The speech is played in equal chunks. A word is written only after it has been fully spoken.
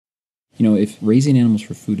If raising animals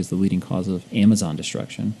for food is the leading cause of Amazon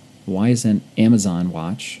destruction, why isn't Amazon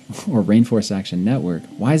Watch or Rainforest Action Network,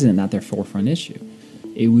 why isn't it not their forefront issue?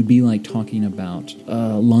 It would be like talking about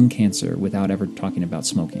lung cancer without ever talking about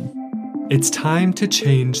smoking. It's time to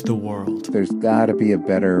change the world. There's got to be a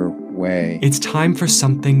better way. It's time for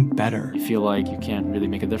something better. You feel like you can't really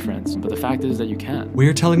make a difference, but the fact is that you can.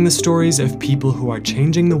 We're telling the stories of people who are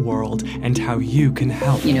changing the world and how you can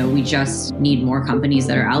help. We just need more companies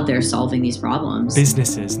that are out there solving these problems.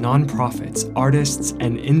 Businesses, nonprofits, artists,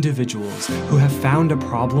 and individuals who have found a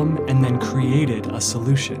problem and then created a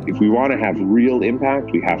solution. If we want to have real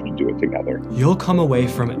impact, we have to do it together. You'll come away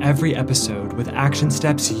from every episode with action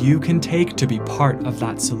steps you can take to be part of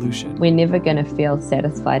that solution. We're never going to feel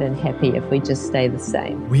satisfied and happy if we just stay the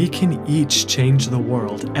same. We can each change the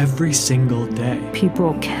world every single day.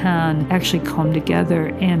 People can actually come together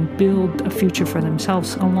and build a future for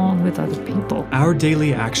themselves along with other people. Our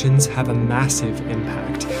daily actions have a massive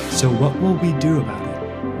impact. So what will we do about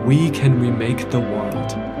it? We can remake the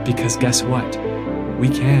world. Because guess what? We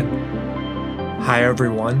can. Hi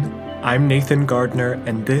everyone. I'm Nathan Gardner,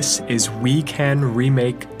 and this is We Can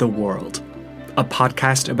Remake the World, a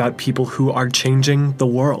podcast about people who are changing the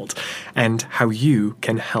world and how you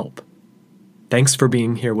can help. Thanks for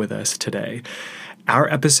being here with us today.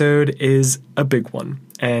 Our episode is a big one,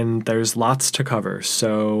 and there's lots to cover,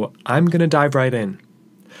 so I'm going to dive right in.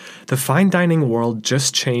 The fine dining world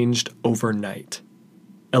just changed overnight.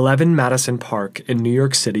 11 Madison Park in New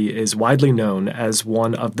York City is widely known as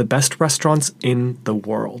one of the best restaurants in the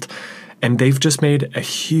world, and they've just made a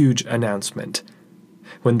huge announcement.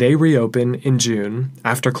 When they reopen in June,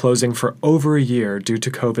 after closing for over a year due to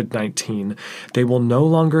COVID-19, they will no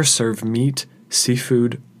longer serve meat,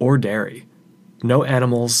 seafood, or dairy. No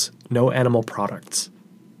animals, no animal products.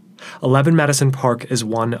 11 Madison Park is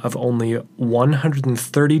one of only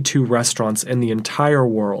 132 restaurants in the entire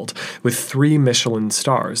world with 3 Michelin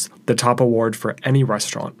stars, the top award for any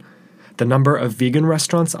restaurant. The number of vegan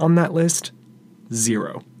restaurants on that list?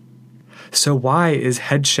 0. So why is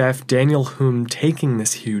head chef Daniel Humm taking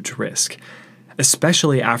this huge risk?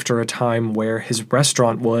 Especially after a time where his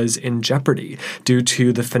restaurant was in jeopardy due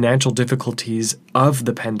to the financial difficulties of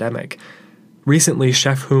the pandemic. Recently,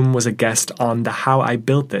 Chef Humm was a guest on the How I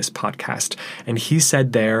Built This podcast, and he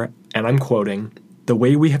said there, and I'm quoting, "The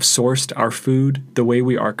way we have sourced our food, the way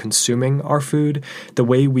we are consuming our food, the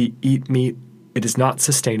way we eat meat, it is not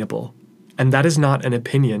sustainable. And that is not an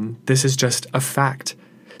opinion, this is just a fact.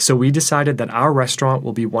 So we decided that our restaurant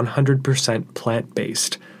will be 100%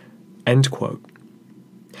 plant-based." End quote.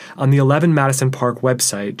 On the 11 Madison Park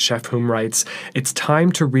website, Chef Humm writes, "It's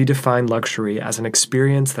time to redefine luxury as an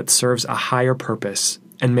experience that serves a higher purpose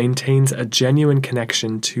and maintains a genuine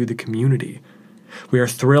connection to the community. We are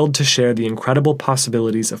thrilled to share the incredible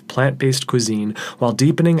possibilities of plant-based cuisine while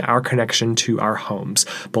deepening our connection to our homes,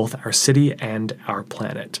 both our city and our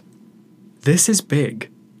planet." This is big.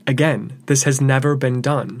 Again, this has never been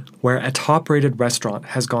done, where a top-rated restaurant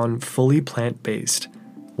has gone fully plant-based.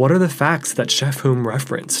 What are the facts that Chef Humm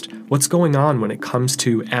referenced? What's going on when it comes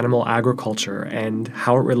to animal agriculture and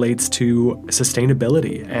how it relates to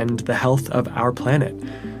sustainability and the health of our planet?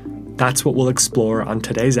 That's what we'll explore on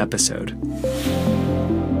today's episode.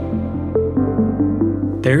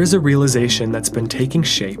 There is a realization that's been taking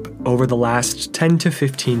shape over the last 10 to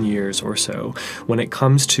 15 years or so when it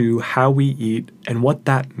comes to how we eat and what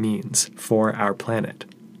that means for our planet.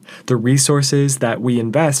 The resources that we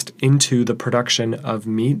invest into the production of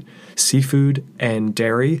meat, seafood, and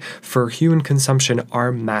dairy for human consumption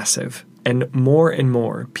are massive, and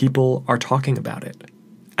more people are talking about it.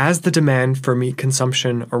 As the demand for meat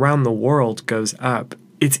consumption around the world goes up,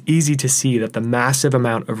 it's easy to see that the massive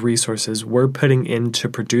amount of resources we're putting into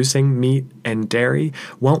producing meat and dairy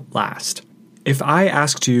won't last. If I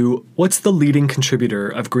asked you, what's the leading contributor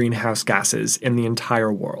of greenhouse gases in the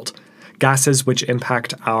entire world? Gases which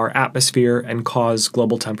impact our atmosphere and cause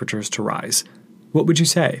global temperatures to rise. What would you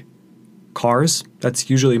say? Cars? That's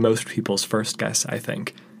usually most people's first guess, I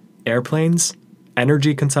think. Airplanes?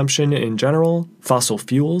 Energy consumption in general? Fossil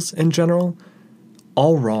fuels in general?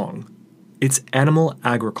 All wrong. It's animal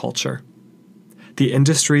agriculture. The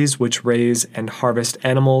industries which raise and harvest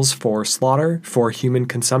animals for slaughter for human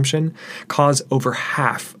consumption cause over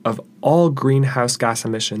half of all greenhouse gas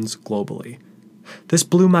emissions globally. This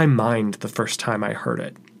blew my mind the first time I heard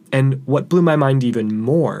it. And what blew my mind even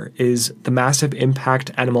more is the massive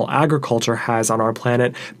impact animal agriculture has on our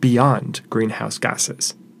planet beyond greenhouse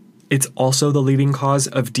gases. It's also the leading cause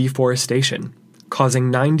of deforestation,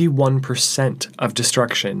 causing 91% of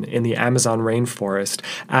destruction in the Amazon rainforest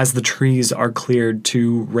as the trees are cleared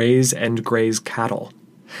to raise and graze cattle.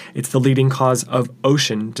 It's the leading cause of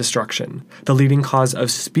ocean destruction, the leading cause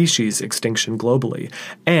of species extinction globally,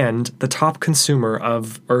 and the top consumer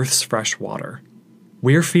of Earth's fresh water.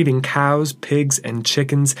 We're feeding cows, pigs, and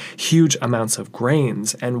chickens huge amounts of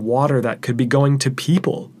grains and water that could be going to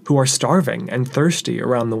people who are starving and thirsty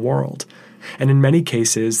around the world. And in many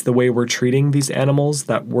cases, the way we're treating these animals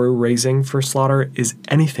that we're raising for slaughter is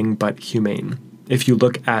anything but humane, if you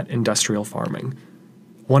look at industrial farming.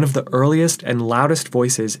 One of the earliest and loudest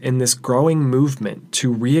voices in this growing movement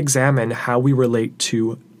to re-examine how we relate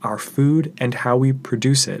to our food and how we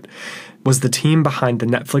produce it was the team behind the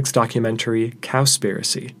Netflix documentary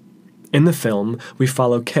COWSPIRACY. In the film, we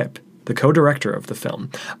follow Kip, the co-director of the film,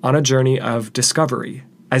 on a journey of discovery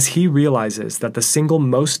as he realizes that the single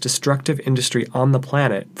most destructive industry on the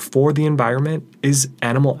planet for the environment is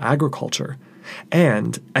animal agriculture.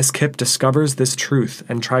 And as Kip discovers this truth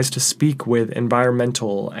and tries to speak with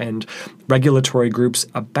environmental and regulatory groups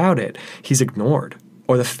about it, he's ignored,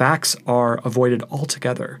 or the facts are avoided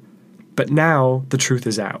altogether. But now the truth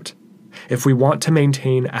is out. If we want to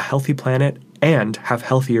maintain a healthy planet and have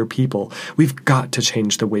healthier people, we've got to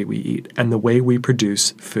change the way we eat and the way we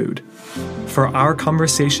produce food. For our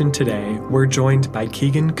conversation today, we're joined by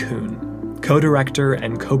Keegan Kuhn, co-director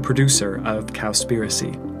and co-producer of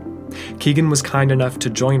COWSPIRACY. Keegan was kind enough to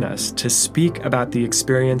join us to speak about the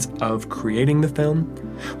experience of creating the film,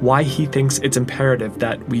 why he thinks it's imperative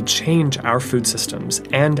that we change our food systems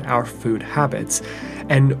and our food habits,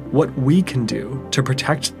 and what we can do to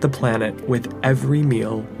protect the planet with every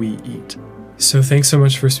meal we eat. So thanks so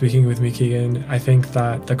much for speaking with me, Keegan. I think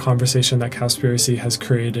that the conversation that COWSPIRACY has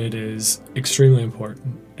created is extremely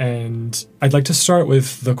important. And I'd like to start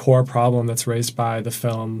with the core problem that's raised by the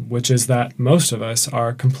film, which is that most of us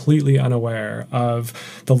are completely unaware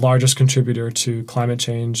of the largest contributor to climate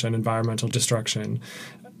change and environmental destruction.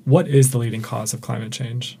 What is the leading cause of climate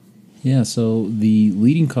change? Yeah, so the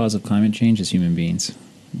leading cause of climate change is human beings.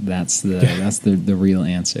 That's the real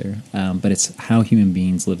answer. But it's how human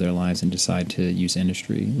beings live their lives and decide to use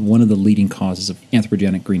industry. One of the leading causes of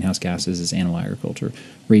anthropogenic greenhouse gases is animal agriculture,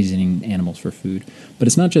 raising animals for food. But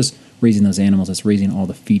it's not just raising those animals, it's raising all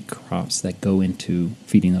the feed crops that go into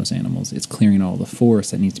feeding those animals. It's clearing all the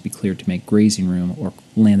forest that needs to be cleared to make grazing room, or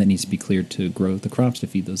land that needs to be cleared to grow the crops to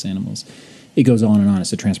feed those animals. It goes on and on.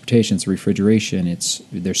 It's the transportation, it's the refrigeration,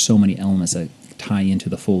 there's so many elements that tie into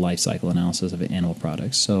the full life cycle analysis of animal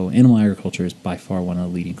products. So animal agriculture is by far one of the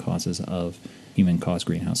leading causes of human-caused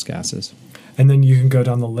greenhouse gases. And then you can go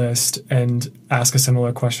down the list and ask a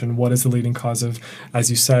similar question. What is the leading cause of, as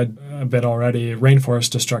you said a bit already, rainforest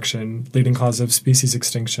destruction, leading cause of species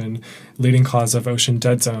extinction, leading cause of ocean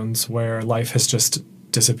dead zones where life has just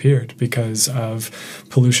disappeared because of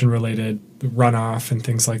pollution-related runoff and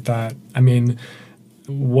things like that? I mean,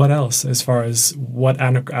 what else as far as what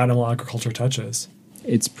animal agriculture touches?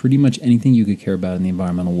 It's pretty much anything you could care about in the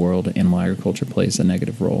environmental world. Animal agriculture plays a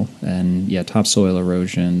negative role. And yeah, topsoil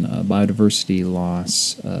erosion, biodiversity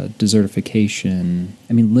loss, desertification.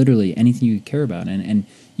 I mean, literally anything you could care about. And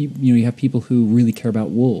you have people who really care about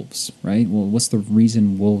wolves, right? Well, what's the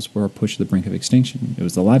reason wolves were pushed to the brink of extinction? It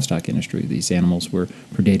was the livestock industry. These animals were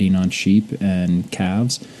predating on sheep and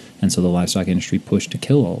calves, and so the livestock industry pushed to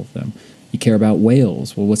kill all of them. You care about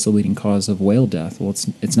whales. Well, what's the leading cause of whale death? Well,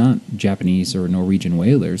 it's not Japanese or Norwegian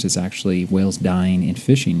whalers. It's actually whales dying in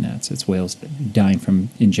fishing nets. It's whales dying from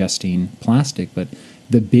ingesting plastic. But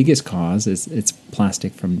the biggest cause is it's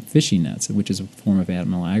plastic from fishing nets, which is a form of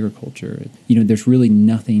animal agriculture. There's really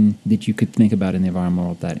nothing that you could think about in the environmental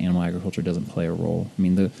world that animal agriculture doesn't play a role. I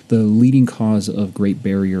mean, the leading cause of Great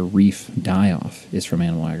Barrier Reef die-off is from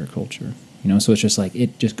animal agriculture. So it's just like,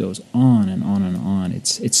 it just goes on and on and on.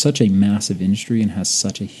 It's such a massive industry and has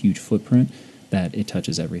such a huge footprint that it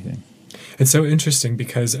touches everything. It's so interesting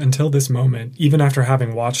because until this moment, even after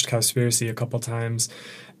having watched COWSPIRACY a couple times,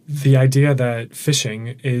 the idea that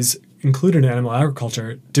fishing is included in animal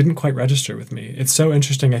agriculture didn't quite register with me. It's so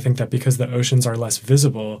interesting, I think, that because the oceans are less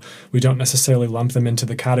visible, we don't necessarily lump them into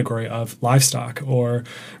the category of livestock or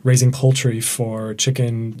raising poultry for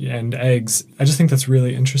chicken and eggs. I just think that's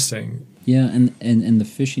really interesting. Yeah, and the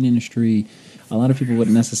fishing industry, a lot of people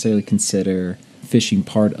wouldn't necessarily consider fishing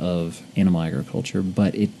part of animal agriculture,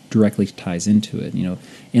 but it directly ties into it.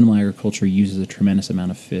 Animal agriculture uses a tremendous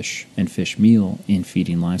amount of fish and fish meal in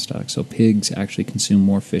feeding livestock. So pigs actually consume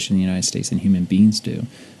more fish in the United States than human beings do.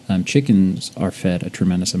 Chickens are fed a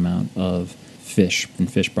tremendous amount of fish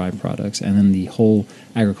and fish byproducts. And then the whole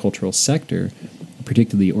agricultural sector,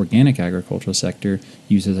 particularly the organic agricultural sector,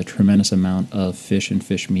 uses a tremendous amount of fish and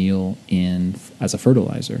fish meal as a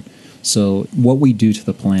fertilizer. So what we do to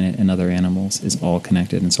the planet and other animals is all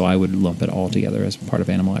connected, and so I would lump it all together as part of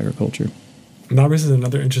animal agriculture. And that raises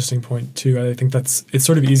another interesting point too. I think it's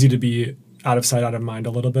sort of easy to be out of sight, out of mind a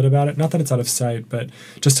little bit about it. Not that it's out of sight, but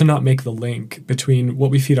just to not make the link between what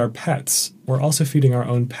we feed our pets. We're also feeding our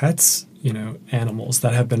own pets, animals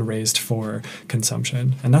that have been raised for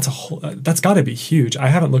consumption. And that's got to be huge. I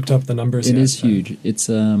haven't looked up the numbers yet. It is huge. It's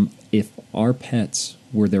if our pets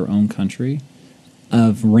were their own country,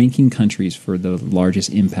 of ranking countries for the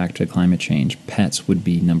largest impact to climate change, pets would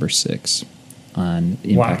be number 6 on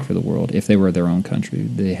impact for the world. If they were their own country,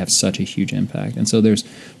 they have such a huge impact. And so there's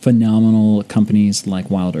phenomenal companies like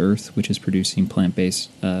Wild Earth, which is producing plant-based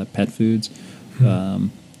pet foods,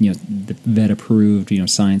 the vet-approved,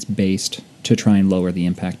 science-based, to try and lower the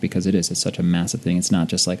impact, because it's such a massive thing. It's not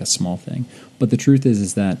just like a small thing. But the truth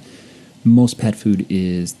is that most pet food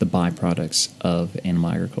is the byproducts of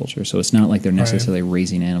animal agriculture. So it's not like they're necessarily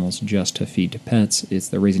raising animals just to feed to pets.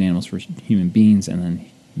 They're raising animals for human beings, and then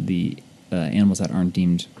the animals that aren't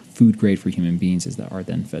deemed food grade for human beings are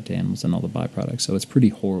then fed to animals and all the byproducts. So it's pretty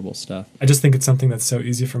horrible stuff. I just think it's something that's so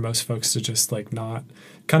easy for most folks to just not,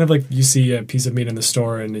 kind of like you see a piece of meat in the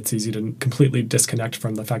store and it's easy to completely disconnect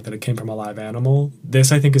from the fact that it came from a live animal.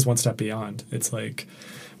 This, I think, is one step beyond. It's like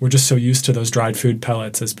we're just so used to those dried food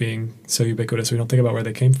pellets as being so ubiquitous. We don't think about where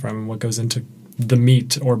they came from and what goes into the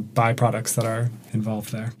meat or byproducts that are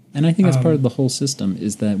involved there. And I think that's part of the whole system,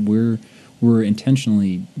 is that we're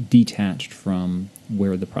intentionally detached from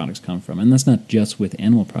where the products come from. And that's not just with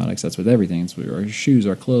animal products, that's with everything. It's with our shoes,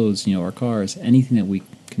 our clothes, our cars, anything that we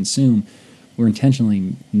consume, we're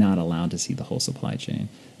intentionally not allowed to see the whole supply chain.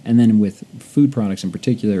 And then with food products in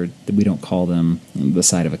particular, we don't call them the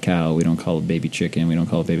side of a cow, we don't call it baby chicken, we don't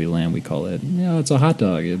call it baby lamb, we call it, it's a hot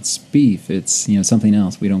dog, it's beef, it's, something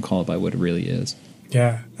else. We don't call it by what it really is.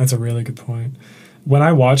 Yeah, that's a really good point. When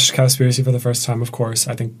I watched COWSPIRACY for the first time, of course,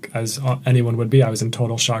 I think as anyone would be, I was in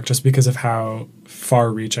total shock just because of how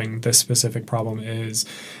far-reaching this specific problem is,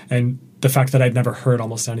 and the fact that I'd never heard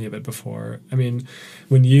almost any of it before. I mean,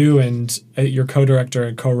 when you and your co-director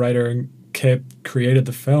and co-writer Kip created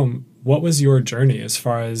the film, what was your journey as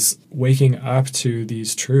far as waking up to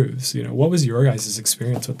these truths? What was your guys'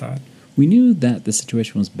 experience with that? We knew that the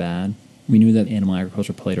situation was bad. We knew that animal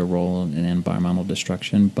agriculture played a role in environmental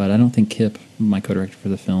destruction, but I don't think Kip, my co-director for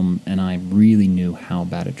the film, and I really knew how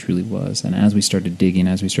bad it truly was. And as we started digging,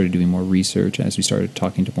 as we started doing more research, as we started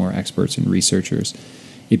talking to more experts and researchers,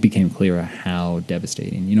 it became clear how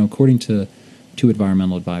devastating. According to 2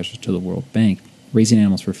 environmental advisors to the World Bank, raising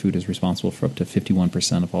animals for food is responsible for up to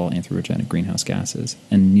 51% of all anthropogenic greenhouse gases.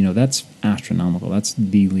 And, that's astronomical. That's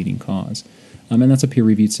the leading cause. And that's a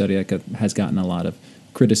peer-reviewed study that has gotten a lot of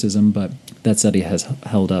criticism, but that study has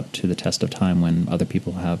held up to the test of time when other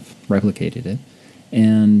people have replicated it.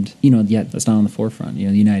 And, yet that's not on the forefront. The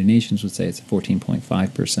United Nations would say it's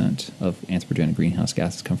 14.5% of anthropogenic greenhouse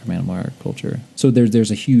gases come from animal agriculture. So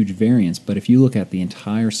there's a huge variance, but if you look at the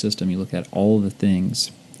entire system, you look at all of the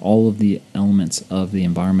things, all of the elements of the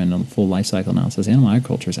environment and full life cycle analysis, animal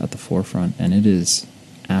agriculture is at the forefront, and it is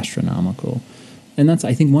astronomical. And that's,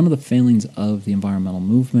 I think, one of the failings of the environmental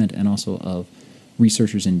movement and also of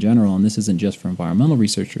researchers in general, and this isn't just for environmental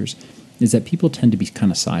researchers, is that people tend to be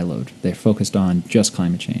kind of siloed. They're focused on just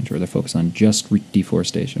climate change, or they're focused on just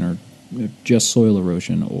deforestation, or just soil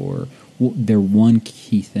erosion, or their one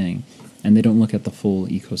key thing, and they don't look at the full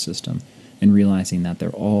ecosystem and realizing that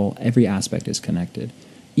every aspect is connected.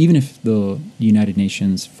 Even if the United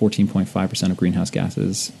Nations 14.5% of greenhouse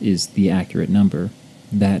gases is the accurate number,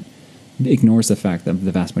 that ignores the fact that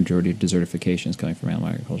the vast majority of desertification is coming from animal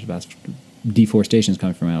agriculture, deforestation is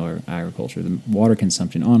coming from animal agriculture, the water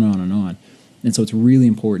consumption, on and on and on. And so it's really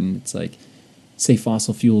important. It's like, say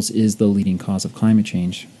fossil fuels is the leading cause of climate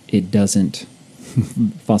change. It doesn't,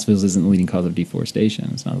 fossil fuels isn't the leading cause of deforestation.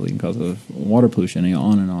 It's not the leading cause of water pollution,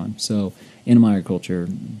 on and on. So animal agriculture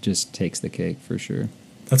just takes the cake for sure.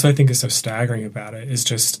 That's what I think is so staggering about it, is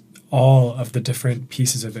just all of the different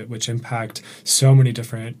pieces of it which impact so many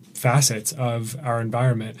different facets of our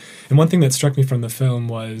environment. And one thing that struck me from the film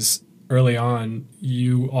was, early on,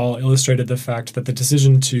 you all illustrated the fact that the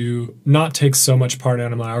decision to not take so much part in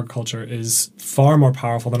animal agriculture is far more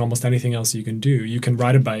powerful than almost anything else you can do. You can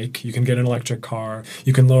ride a bike, you can get an electric car,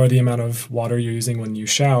 you can lower the amount of water you're using when you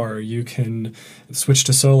shower, you can switch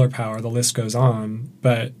to solar power, the list goes on,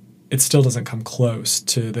 but it still doesn't come close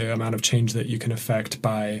to the amount of change that you can affect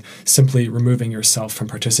by simply removing yourself from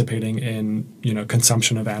participating in,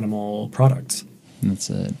 consumption of animal products. And that's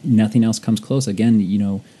nothing else comes close.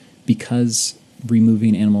 Again, because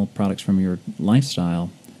removing animal products from your lifestyle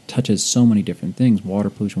touches so many different things: water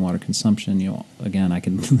pollution, water consumption. Again, I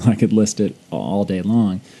could list it all day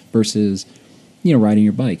long. Versus, riding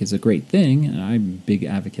your bike is a great thing, and I'm a big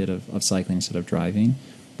advocate of cycling instead of driving.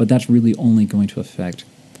 But that's really only going to affect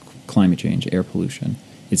climate change, air pollution.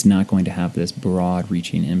 It's not going to have this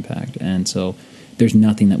broad-reaching impact. And so there's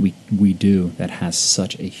nothing that we do that has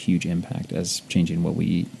such a huge impact as changing what we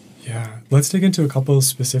eat. Yeah. Let's dig into a couple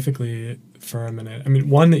specifically for a minute. I mean,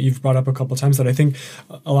 one that you've brought up a couple times that I think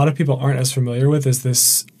a lot of people aren't as familiar with is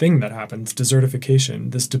this thing that happens,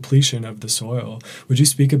 desertification, this depletion of the soil. Would you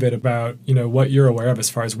speak a bit about, what you're aware of as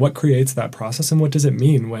far as what creates that process and what does it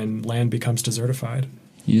mean when land becomes desertified?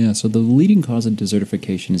 Yeah, so the leading cause of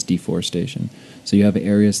desertification is deforestation. So you have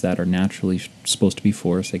areas that are naturally supposed to be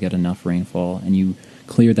forests, they get enough rainfall, and you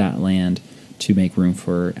clear that land to make room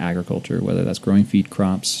for agriculture, whether that's growing feed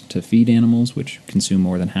crops to feed animals, which consume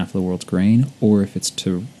more than half of the world's grain, or if it's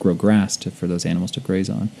to grow grass for those animals to graze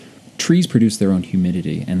on. Trees produce their own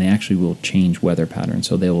humidity, and they actually will change weather patterns.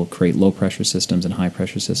 So they will create low-pressure systems and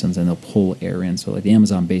high-pressure systems, and they'll pull air in. So like the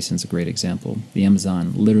Amazon basin is a great example. The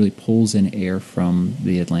Amazon literally pulls in air from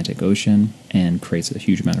the Atlantic Ocean and creates a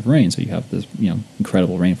huge amount of rain. So you have this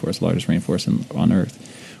incredible rainforest, largest rainforest on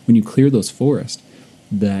Earth. When you clear those forests,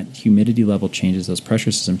 that humidity level changes, those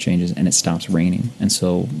pressure system changes, and it stops raining. And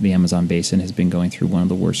so the Amazon basin has been going through one of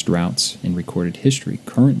the worst droughts in recorded history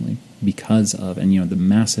currently because of, and the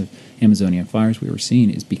massive Amazonian fires we were seeing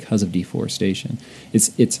is because of deforestation.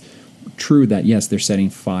 It's true that, yes, they're setting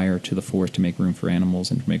fire to the forest to make room for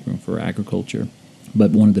animals and to make room for agriculture.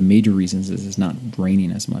 But one of the major reasons is it's not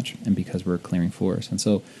raining as much, and because we're clearing forests. And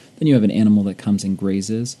so then you have an animal that comes and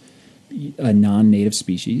grazes a non-native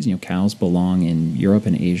species. Cows belong in Europe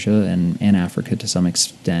and Asia and Africa to some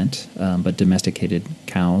extent, but domesticated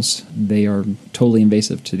cows, they are totally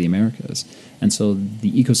invasive to the Americas. And so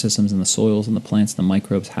the ecosystems and the soils and the plants, the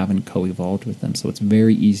microbes haven't co-evolved with them. So it's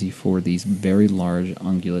very easy for these very large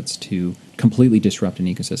ungulates to completely disrupt an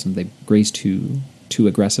ecosystem. They graze too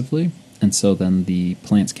aggressively, and so then the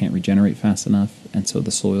plants can't regenerate fast enough, and so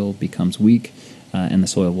the soil becomes weak, and the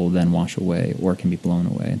soil will then wash away or it can be blown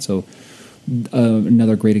away. And so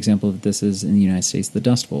another great example of this is in the United States, the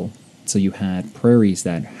Dust Bowl. So you had prairies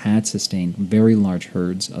that had sustained very large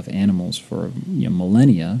herds of animals for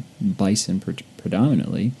millennia, bison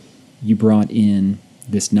predominantly. You brought in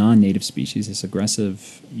this non-native species, this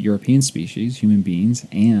aggressive European species, human beings,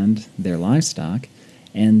 and their livestock,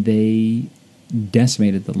 and they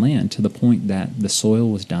decimated the land to the point that the soil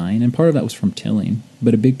was dying, and part of that was from tilling,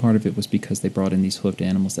 but a big part of it was because they brought in these hoofed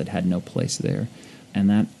animals that had no place there, and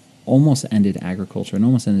that almost ended agriculture and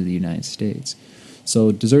almost ended the United States.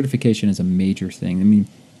 So desertification is a major thing. I mean,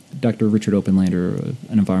 Dr. Richard Oppenlander,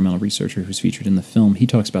 an environmental researcher who's featured in the film, he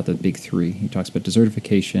talks about the big three. He talks about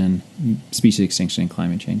desertification, species extinction, and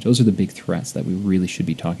climate change. Those are the big threats that we really should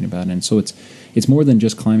be talking about. And so it's more than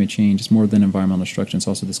just climate change. It's more than environmental destruction. It's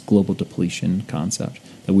also this global depletion concept,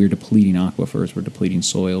 that we're depleting aquifers, we're depleting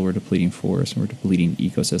soil, we're depleting forests, and we're depleting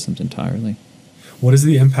ecosystems entirely. What is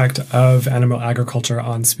the impact of animal agriculture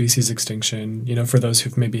on species extinction? For those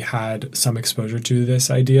who've maybe had some exposure to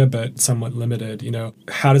this idea, but somewhat limited,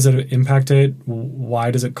 how does it impact it?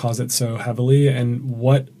 Why does it cause it so heavily? And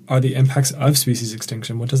what are the impacts of species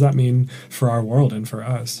extinction? What does that mean for our world and for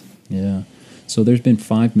us? Yeah. So there's been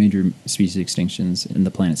 5 major species extinctions in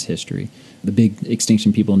the planet's history. The big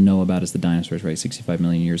extinction people know about is the dinosaurs, right? 65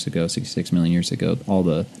 million years ago, 66 million years ago, all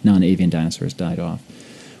the non-avian dinosaurs died off.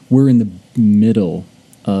 We're in the middle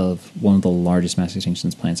of one of the largest mass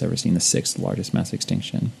extinctions planet's ever seen, the 6th largest mass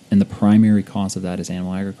extinction. And the primary cause of that is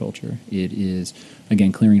animal agriculture. It is,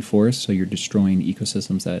 again, clearing forests, so you're destroying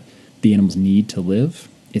ecosystems that the animals need to live.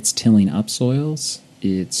 It's tilling up soils.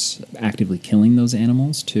 It's actively killing those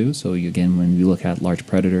animals, too. So, again, when we look at large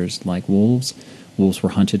predators like wolves were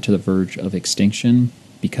hunted to the verge of extinction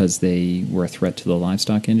because they were a threat to the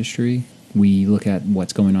livestock industry. We look at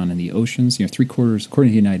what's going on in the oceans. 3/4,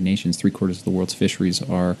 according to the United Nations, 3/4 of the world's fisheries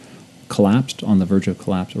are collapsed, on the verge of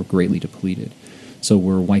collapse, or greatly depleted. So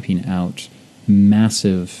we're wiping out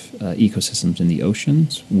massive ecosystems in the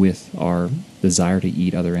oceans with our desire to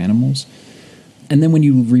eat other animals. And then when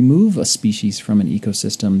you remove a species from an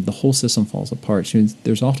ecosystem, the whole system falls apart. So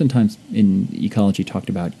there's oftentimes in ecology talked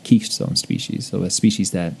about keystone species, so a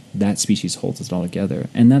species that species holds it all together.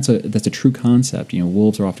 And that's a true concept.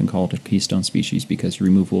 Wolves are often called a keystone species because you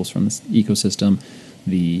remove wolves from the ecosystem,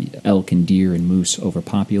 the elk and deer and moose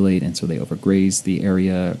overpopulate, and so they overgraze the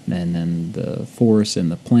area, and then the forests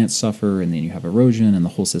and the plants suffer, and then you have erosion, and the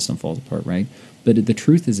whole system falls apart, right? But the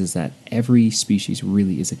truth is that every species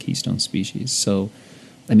really is a keystone species. So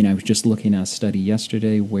I mean, I was just looking at a study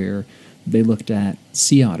yesterday where they looked at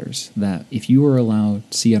sea otters, that if you were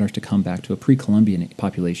allowed sea otters to come back to a pre-Columbian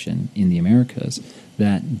population in the Americas,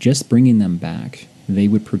 that just bringing them back, they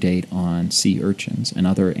would predate on sea urchins and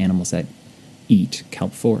other animals that eat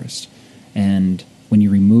kelp forest. And when you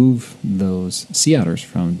remove those sea otters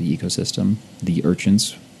from the ecosystem, the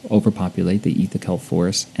urchins overpopulate, they eat the kelp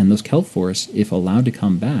forest, and those kelp forests, if allowed to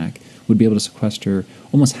come back, would be able to sequester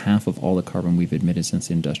almost half of all the carbon we've emitted since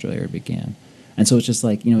the industrial era began. And so it's just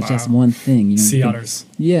like, it's just one thing. Sea otters.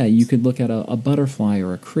 Yeah, you could look at a butterfly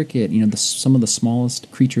or a cricket, some of the smallest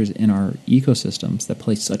creatures in our ecosystems that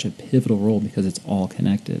play such a pivotal role because it's all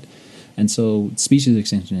connected. And so species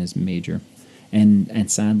extinction is major. And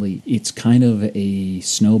sadly, it's kind of a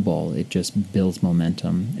snowball. It just builds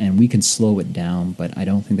momentum. And we can slow it down, but I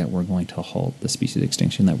don't think that we're going to halt the species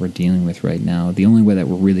extinction that we're dealing with right now. The only way that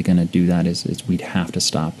we're really going to do that is we'd have to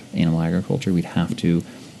stop animal agriculture. We'd have to...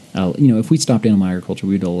 if we stopped animal agriculture,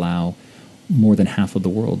 we would allow more than half of the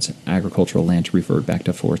world's agricultural land to revert back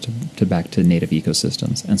to forest, back to native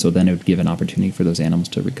ecosystems. And so then it would give an opportunity for those animals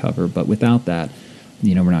to recover. But without that,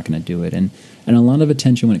 we're not going to do it. And a lot of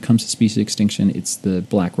attention when it comes to species extinction, it's the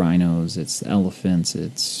black rhinos, it's elephants,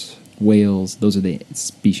 it's whales. Those are the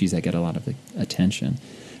species that get a lot of attention.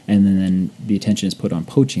 And then the attention is put on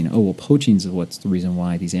poaching. Oh, well, poaching is what's the reason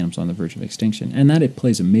why these animals are on the verge of extinction. And that it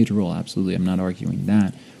plays a major role, absolutely. I'm not arguing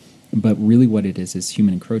that. But really what it is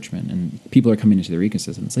human encroachment. And people are coming into their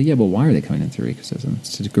ecosystem. It's like, yeah, but why are they coming into their ecosystem?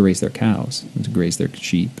 It's to graze their cows, to graze their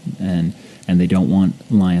sheep. And they don't want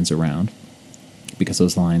lions around because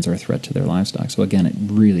those lions are a threat to their livestock. So again, it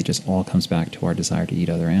really just all comes back to our desire to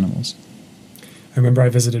eat other animals. I remember I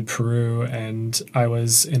visited Peru and I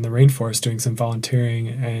was in the rainforest doing some volunteering,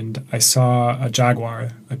 and I saw a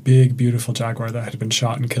jaguar, a big, beautiful jaguar that had been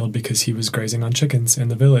shot and killed because he was grazing on chickens in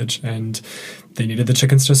the village, and they needed the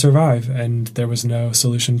chickens to survive, and there was no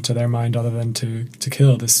solution to their mind other than to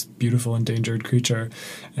kill this beautiful endangered creature.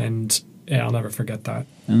 And yeah, I'll never forget that.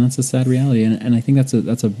 And that's a sad reality, and I think that's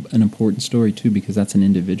an important story too, because that's an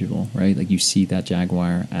individual, right? Like you see that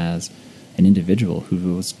jaguar as an individual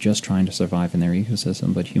who was just trying to survive in their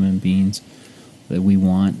ecosystem, but human beings that we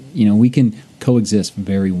want, we can coexist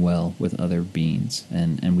very well with other beings,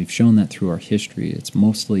 and we've shown that through our history. It's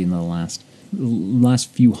mostly in the last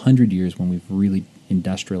few hundred years when we've really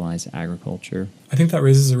industrialized agriculture. I think that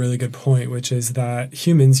raises a really good point, which is that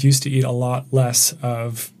humans used to eat a lot less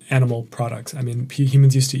of animal products. I mean,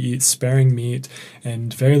 humans used to eat sparing meat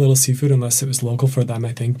and very little seafood unless it was local for them,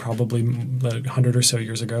 I think probably 100 or so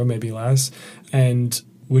years ago, maybe less. And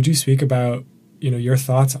would you speak about, your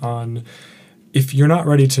thoughts on, if you're not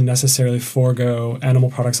ready to necessarily forego animal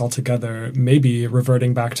products altogether, maybe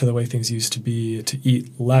reverting back to the way things used to be, to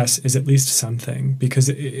eat less, is at least something, because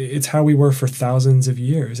it's how we were for thousands of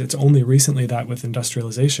years. It's only recently that with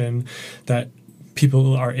industrialization that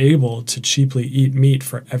people are able to cheaply eat meat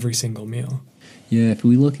for every single meal. Yeah, if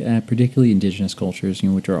we look at particularly indigenous cultures,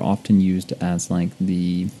 which are often used as like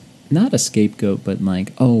not a scapegoat, but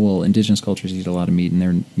like, oh, well, indigenous cultures eat a lot of meat and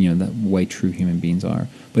they're, that way true human beings are.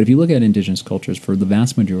 But if you look at indigenous cultures, for the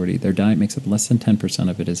vast majority, their diet makes up less than 10%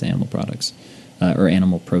 of it is animal products or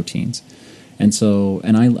animal proteins. And so,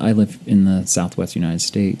 I live in the Southwest United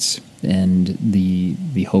States, and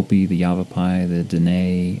the Hopi, the Yavapai, the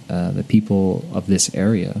Dene, the people of this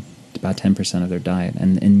area, about 10% of their diet.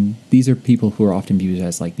 And these are people who are often viewed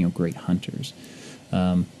as like, great hunters.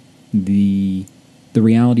 The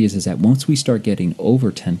reality is that once we start getting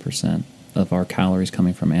over 10% of our calories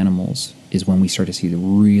coming from animals is when we start to see the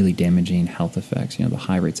really damaging health effects, the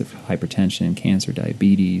high rates of hypertension, cancer,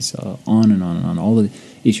 diabetes, on and on and on, all the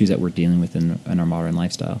issues that we're dealing with in our modern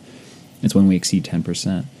lifestyle. It's when we exceed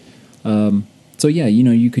 10%. So yeah,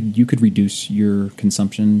 you could reduce your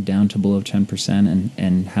consumption down to below 10%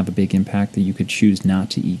 and have a big impact. That you could choose not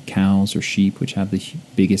to eat cows or sheep, which have the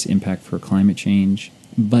biggest impact for climate change.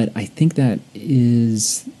 But I think that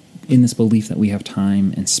is in this belief that we have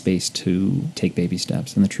time and space to take baby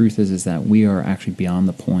steps. And the truth is that we are actually beyond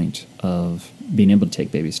the point of being able to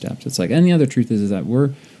take baby steps. It's like, and the other truth is that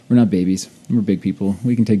we're not babies. We're big people.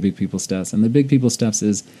 We can take big people steps. And the big people steps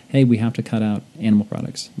is, hey, we have to cut out animal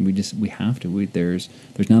products. We have to. There's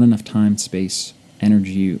not enough time, space,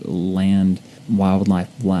 energy, land, wildlife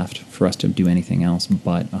left for us to do anything else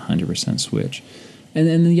but 100% switch. And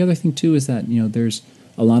then the other thing too is that, there's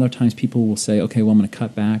a lot of times people will say, okay, well, I'm going to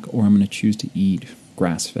cut back, or I'm going to choose to eat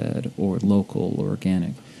grass-fed or local or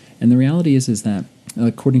organic. And the reality is that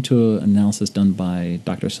according to an analysis done by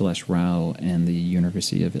Dr. Celeste Rao and the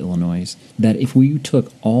University of Illinois, that if we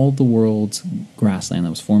took all the world's grassland that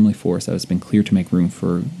was formerly forest, that has been cleared to make room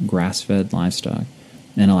for grass-fed livestock,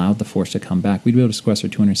 and allowed the forest to come back, we'd be able to sequester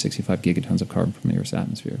 265 gigatons of carbon from the Earth's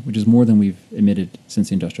atmosphere, which is more than we've emitted since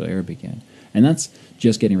the industrial era began. And that's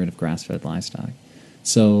just getting rid of grass-fed livestock.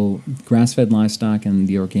 So grass-fed livestock and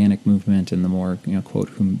the organic movement and the more, quote,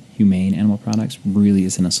 humane animal products really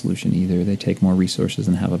isn't a solution either. They take more resources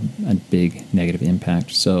and have a big negative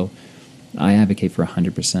impact. So I advocate for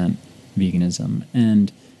 100% veganism.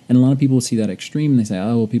 And a lot of people see that extreme and they say,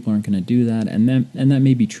 oh, well, people aren't going to do that. And that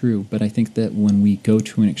may be true. But I think that when we go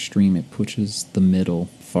to an extreme, it pushes the middle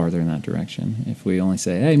farther in that direction. If we only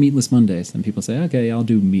say, hey, meatless Mondays, then people say, okay, I'll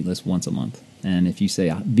do meatless once a month. And if you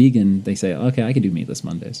say vegan, they say, okay, I can do meatless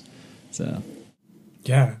Mondays. So,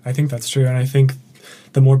 yeah, I think that's true. And I think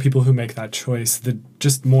the more people who make that choice, the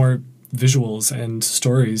just more visuals and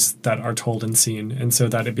stories that are told and seen, and so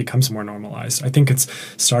that it becomes more normalized. I think it's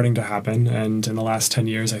starting to happen, and in the last 10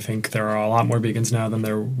 years, I think there are a lot more vegans now than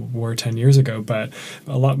there were 10 years ago, but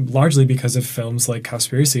largely because of films like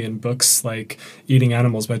COWSPIRACY and books like Eating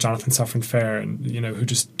Animals by Jonathan Safran Foer, and who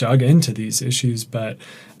just dug into these issues. But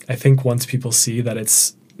I think once people see that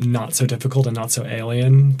it's not so difficult and not so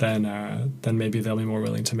alien, then maybe they'll be more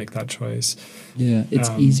willing to make that choice. Yeah, it's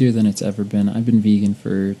easier than it's ever been. I've been vegan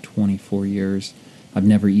for 24 years. I've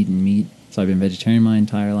never eaten meat, so I've been vegetarian my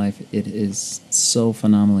entire life. It is so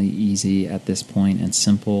phenomenally easy at this point and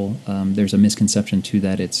simple. There's a misconception too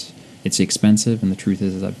that it's expensive, and the truth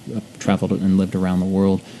is I've traveled and lived around the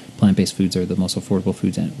world. Plant-based foods are the most affordable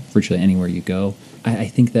foods virtually anywhere you go. I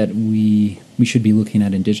think that we should be looking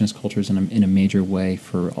at indigenous cultures in a major way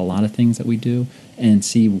for a lot of things that we do, and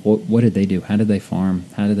see what did they do, how did they farm,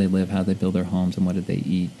 how did they live, how did they build their homes, and what did they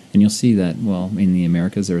eat. And you'll see that, well, in the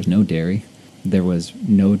Americas there was no dairy, there was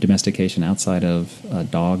no domestication outside of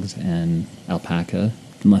dogs and alpaca.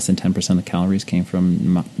 Less than 10% of the calories came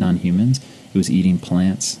from non-humans. It was eating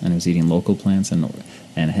plants, and it was eating local plants, and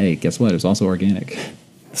hey, guess what? It was also organic.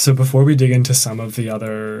 So before we dig into some of the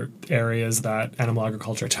other areas that animal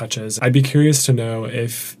agriculture touches, I'd be curious to know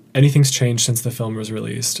if anything's changed since the film was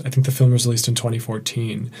released. I think the film was released in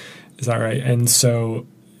 2014. Is that right? And so,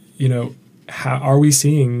 how are we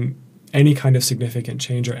seeing any kind of significant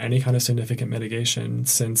change or any kind of significant mitigation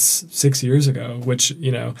since 6 years ago, which,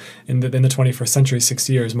 in the 21st century, 6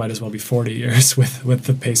 years might as well be 40 years with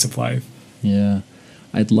the pace of life. Yeah.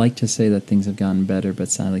 I'd like to say that things have gotten better, but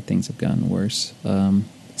sadly things have gotten worse.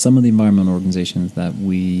 Some of the environmental organizations that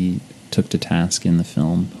we took to task in the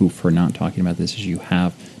film, who for not talking about this issue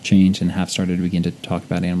have changed and have started to begin to talk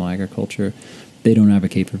about animal agriculture, they don't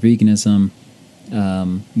advocate for veganism,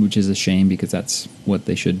 which is a shame because that's what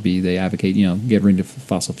they should be. They advocate, get rid of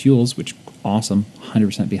fossil fuels, which awesome,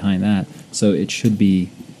 100% behind that. So it should be,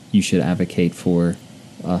 you should advocate for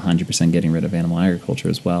 100% getting rid of animal agriculture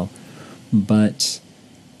as well. But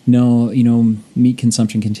no, meat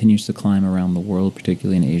consumption continues to climb around the world,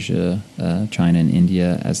 particularly in Asia, China, and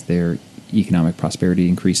India, as their economic prosperity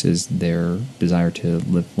increases, their desire to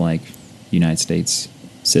live like United States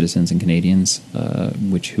citizens and Canadians,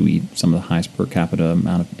 who eat some of the highest per capita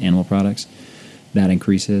amount of animal products, that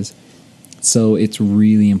increases. So it's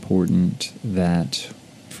really important that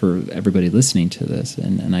for everybody listening to this,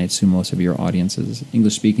 and I assume most of your audience is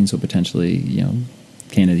English-speaking, so potentially,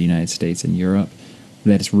 Canada, the United States, and Europe,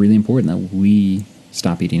 that it's really important that we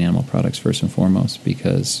stop eating animal products first and foremost,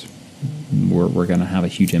 because we're going to have a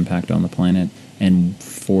huge impact on the planet. And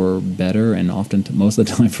for better, and often most of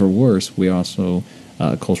the time for worse, we are also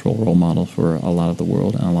a cultural role model for a lot of the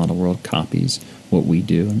world, and a lot of the world copies what we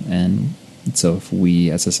do. And so if we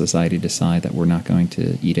as a society decide that we're not going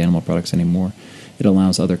to eat animal products anymore, it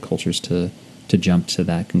allows other cultures to jump to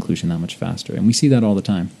that conclusion that much faster. And we see that all the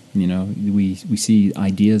time. We see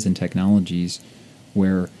ideas and technologies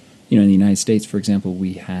where, in the United States, for example,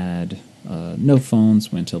 we had no phones,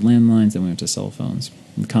 went to landlines, then we went to cell phones.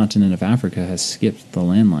 The continent of Africa has skipped the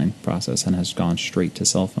landline process and has gone straight to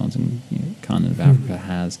cell phones. And the continent of Africa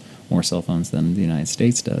has more cell phones than the United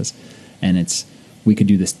States does. And we could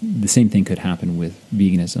do this. The same thing could happen with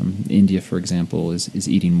veganism. India, for example, is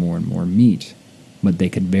eating more and more meat, but they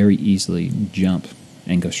could very easily jump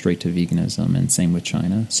and go straight to veganism, and same with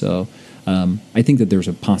China. So I think that there's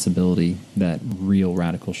a possibility that real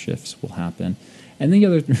radical shifts will happen. And the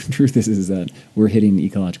other truth is that we're hitting the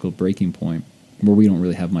ecological breaking point where we don't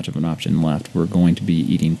really have much of an option left. We're going to be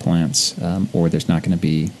eating plants, or there's not going to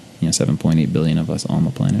be 7.8 billion of us on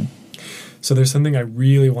the planet. So there's something I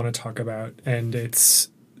really want to talk about, and it's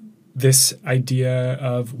this idea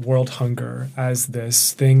of world hunger as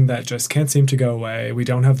this thing that just can't seem to go away. We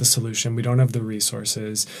don't have the solution. We don't have the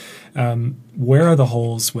resources. Where are the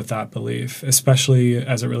holes with that belief, especially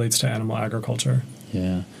as it relates to animal agriculture?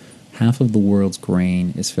 Yeah. half of the world's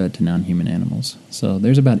grain is fed to non-human animals. So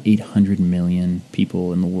there's about 800 million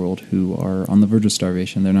people in the world who are on the verge of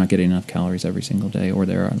starvation. They're not getting enough calories every single day, or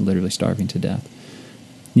they're literally starving to death.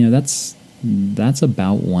 That's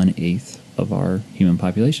about 1/8 of our human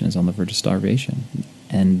population is on the verge of starvation.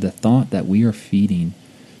 And the thought that we are feeding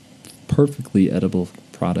perfectly edible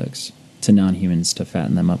products to non-humans to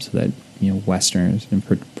fatten them up so that Westerners, and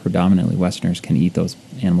predominantly Westerners, can eat those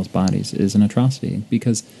animals' bodies is an atrocity.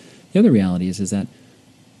 Because the other reality is that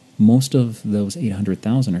most of those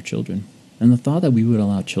 800,000 are children. And the thought that we would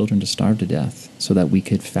allow children to starve to death so that we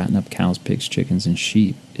could fatten up cows, pigs, chickens, and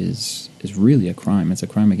sheep is really a crime. It's a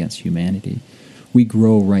crime against humanity. We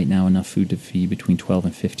grow right now enough food to feed between 12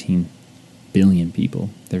 and 15 billion people.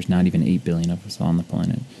 There's not even 8 billion of us on the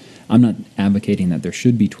planet. I'm not advocating that there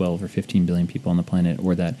should be 12 or 15 billion people on the planet,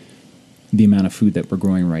 or that the amount of food that we're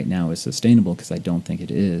growing right now is sustainable, because I don't think it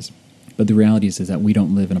is. But the reality is that we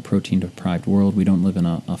don't live in a protein-deprived world. We don't live in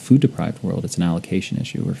a food-deprived world. It's an allocation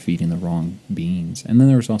issue. We're feeding the wrong beings. And then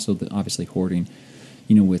there's also obviously hoarding.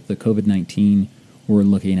 With the COVID-19, we're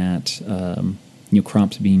looking at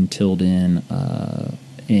crops being tilled in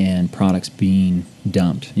and products being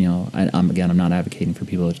dumped. I'm not advocating for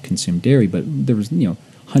people to consume dairy, but there was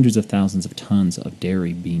hundreds of thousands of tons of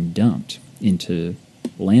dairy being dumped into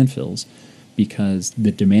landfills because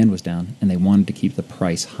the demand was down and they wanted to keep the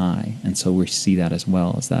price high. And so we see that as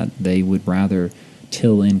well, is that they would rather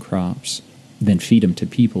till in crops than feed them to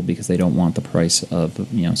people because they don't want the price of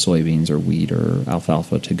soybeans or wheat or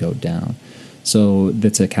alfalfa to go down. So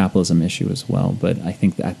that's a capitalism issue as well. But I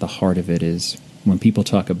think that at the heart of it is when people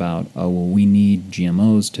talk about, we need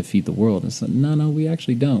GMOs to feed the world. It's like, no, we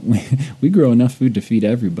actually don't. We grow enough food to feed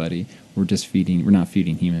everybody. We're not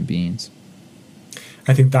feeding human beings.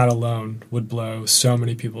 I think that alone would blow so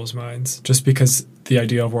many people's minds, just because the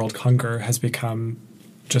idea of world hunger has become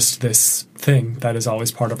just this thing that is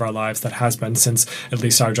always part of our lives, that has been since at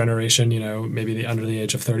least our generation, maybe under the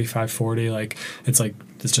age of 35, 40, it's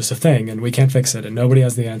just a thing and we can't fix it and nobody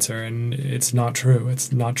has the answer, and it's not true.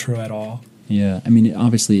 It's not true at all. Yeah,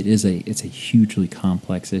 obviously it's a hugely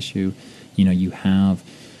complex issue. You have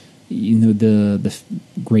the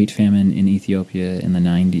Great Famine in Ethiopia in the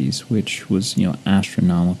 90s, which was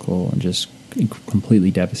astronomical and just completely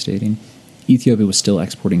devastating. Ethiopia was still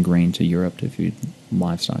exporting grain to Europe to feed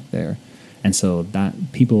livestock there. And so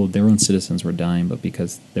that people, their own citizens were dying, but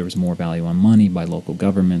because there was more value on money by local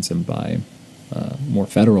governments and by more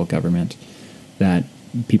federal government, that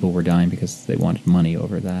people were dying because they wanted money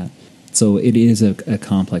over that. So it is a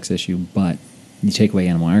complex issue, but you take away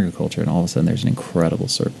animal agriculture and all of a sudden there's an incredible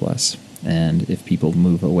surplus. And if people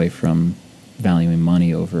move away from valuing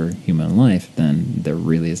money over human life, then there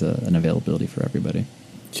really is an availability for everybody.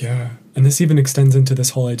 Yeah. And this even extends into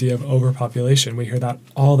this whole idea of overpopulation. We hear that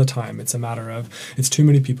all the time. It's a matter of, it's too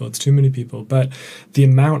many people. But the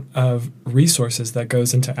amount of resources that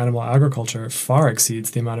goes into animal agriculture far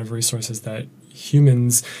exceeds the amount of resources that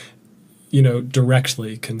humans,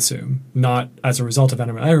 directly consume. Not as a result of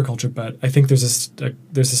animal agriculture, but I think there's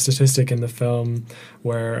a statistic in the film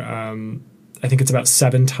where I think it's about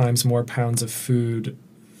 7 times more pounds of food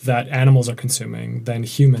that animals are consuming than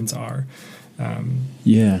humans are.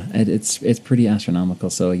 It's pretty astronomical.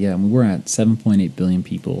 So we're at 7.8 billion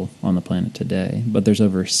people on the planet today, but there's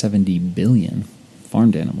over 70 billion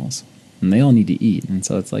farmed animals, and they all need to eat. And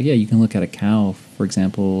so it's like, you can look at a cow, for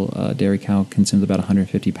example. A dairy cow consumes about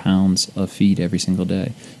 150 pounds of feed every single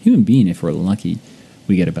day. Human being, if we're lucky,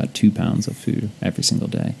 we get about 2 pounds of food every single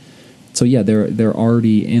day. So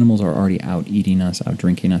animals are already out eating us, out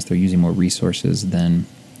drinking us. They're using more resources than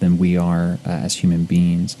we are as human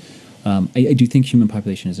beings. I do think human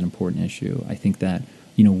population is an important issue. I think that,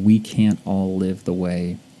 we can't all live the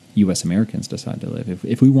way U.S. Americans decide to live.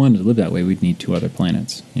 If we wanted to live that way, we'd need 2 other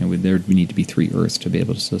planets. We need to be 3 Earths to be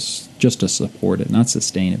able to just to support it, not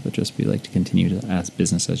sustain it, but just be to continue to as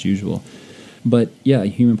business as usual. But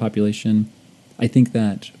human population, I think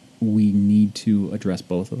that we need to address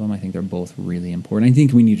both of them. I think they're both really important. I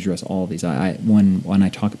think we need to address all of these. When I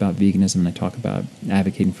talk about veganism and I talk about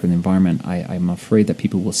advocating for the environment, I'm afraid that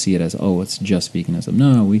people will see it as, it's just veganism.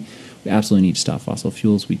 No, we absolutely need to stop fossil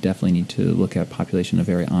fuels. We definitely need to look at population in a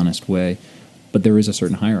very honest way. But there is a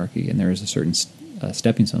certain hierarchy and there is a certain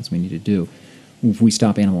stepping stones we need to do. If we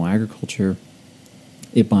stop animal agriculture,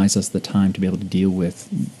 it buys us the time to be able to deal with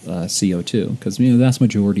CO2, because the vast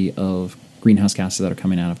majority of greenhouse gases that are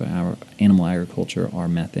coming out of our animal agriculture are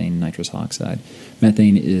methane, nitrous oxide.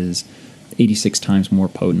 Methane is 86 times more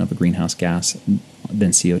potent of a greenhouse gas than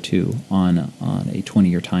CO2 on a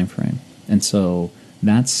 20-year time frame. And so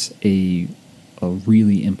that's a a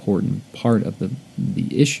really important part of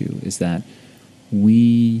the issue is that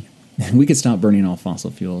we could stop burning all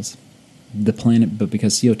fossil fuels. The planet, but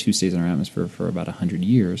because CO2 stays in our atmosphere for about 100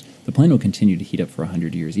 years, the planet will continue to heat up for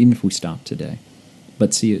 100 years, even if we stop today.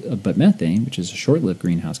 But methane, which is a short-lived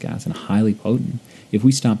greenhouse gas and highly potent, if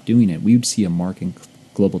we stopped doing it, we would see a mark in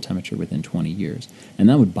global temperature within 20 years. And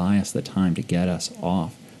that would buy us the time to get us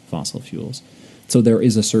off fossil fuels. So there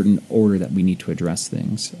is a certain order that we need to address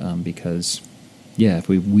things because, yeah, if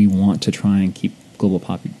we want to try and keep global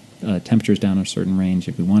temperatures down a certain range,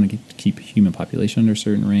 if we want to keep human population under a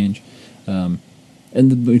certain range, and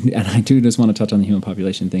I do just want to touch on the human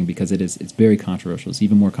population thing because it's very controversial. It's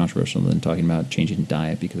even more controversial than talking about changing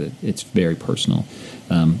diet because it's very personal.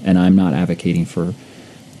 And I'm not advocating for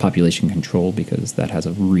population control because that has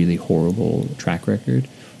a really horrible track record.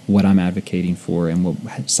 What I'm advocating for and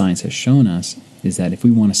what science has shown us is that if we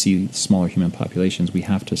want to see smaller human populations, we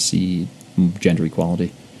have to see gender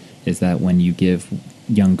equality. Is that when you give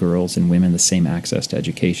young girls and women the same access to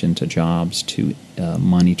education, to jobs, to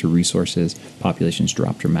money, to resources, populations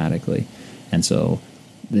drop dramatically. And so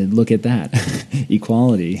look at that.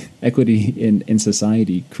 Equality, equity in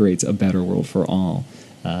society creates a better world for all.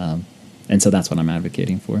 And so that's what I'm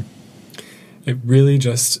advocating for. It really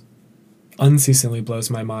just unceasingly blows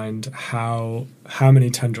my mind how many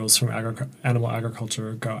tendrils from animal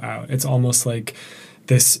agriculture go out. It's almost like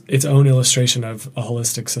its own illustration of a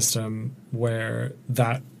holistic system where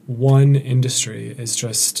that one industry is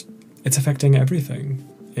just, it's affecting everything.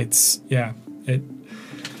 It's a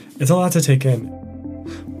lot to take in.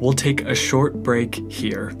 We'll take a short break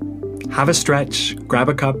here. Have a stretch, grab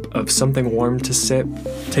a cup of something warm to sip,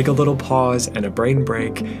 take a little pause and a brain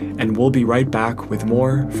break, and we'll be right back with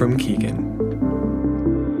more from Keegan.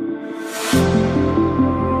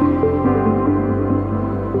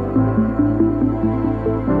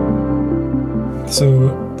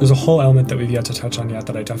 So there's a whole element that we've yet to touch on yet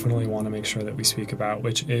that I definitely want to make sure that we speak about,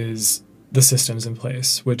 which is the systems in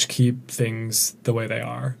place, which keep things the way they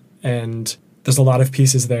are. And there's a lot of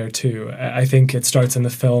pieces there too. I think it starts in the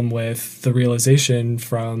film with the realization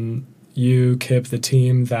from you, Kip, the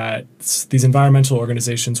team, that these environmental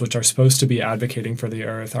organizations, which are supposed to be advocating for the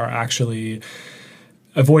earth, are actually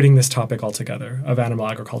avoiding this topic altogether of animal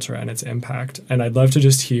agriculture and its impact. And I'd love to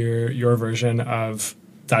just hear your version of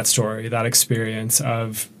that story, that experience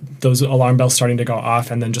of those alarm bells starting to go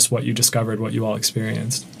off, and then just what you discovered, what you all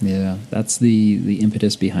experienced. Yeah, that's the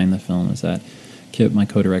impetus behind the film, is that Kip, my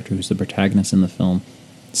co-director, who's the protagonist in the film,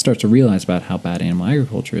 starts to realize about how bad animal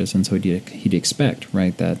agriculture is, and so he'd expect,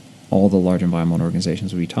 right, that all the large environmental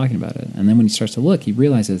organizations would be talking about it. And then when he starts to look, he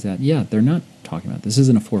realizes that, yeah, they're not talking about it. This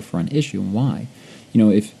isn't a forefront issue, and why? You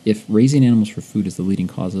know, if raising animals for food is the leading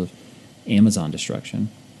cause of Amazon destruction,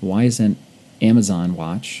 why isn't Amazon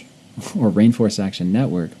Watch or Rainforest Action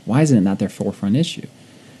Network, why isn't that their forefront issue?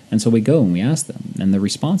 And so we go and we ask them, and the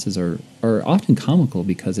responses are often comical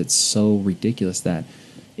because it's so ridiculous that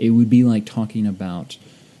it would be like talking about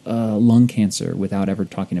lung cancer without ever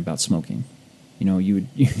talking about smoking. You know, you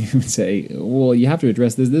would say, well, you have to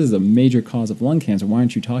address this. This is a major cause of lung cancer. Why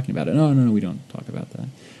aren't you talking about it? No, we don't talk about that.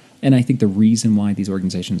 And I think the reason why these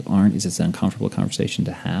organizations aren't is it's an uncomfortable conversation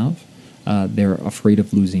to have. They're afraid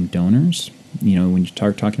of losing donors. You know, when you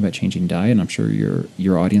start talking about changing diet, and I'm sure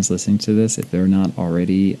your audience listening to this, if they're not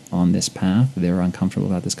already on this path, they're uncomfortable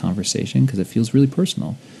about this conversation because it feels really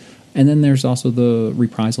personal. And then there's also the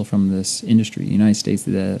reprisal from this industry. The United States,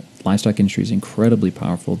 the livestock industry is incredibly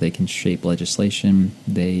powerful. They can shape legislation.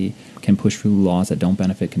 They can push through laws that don't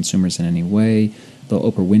benefit consumers in any way. The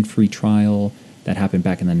Oprah Winfrey trial that happened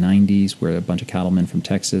back in the 90s where a bunch of cattlemen from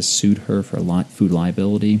Texas sued her for food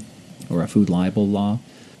liability or a food libel law.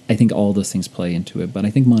 I think all those things play into it, but I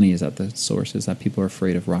think money is at the source, is that people are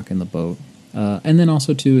afraid of rocking the boat. And then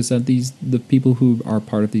also, too, is that the people who are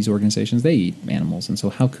part of these organizations, they eat animals, and so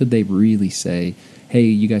how could they really say, hey,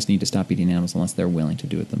 you guys need to stop eating animals unless they're willing to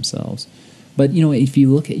do it themselves? But, you know, if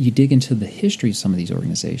you dig into the history of some of these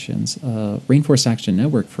organizations, Rainforest Action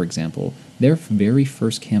Network, for example, their very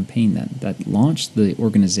first campaign that launched the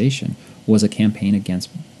organization was a campaign against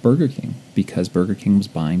Burger King because Burger King was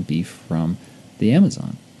buying beef from the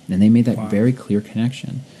Amazon. And they made that very clear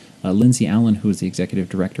connection. Lindsay Allen, who is the executive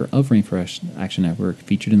director of Rainforest Action Network,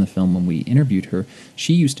 featured in the film when we interviewed her.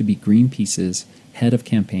 She used to be Greenpeace's head of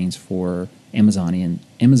campaigns for Amazonian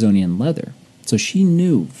leather. So she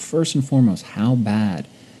knew, first and foremost, how bad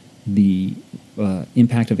the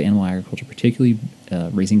impact of animal agriculture, particularly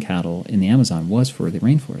raising cattle in the Amazon, was for the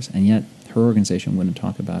rainforest. And yet her organization wouldn't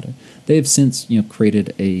talk about it. They have since,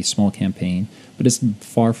 created a small campaign, but it's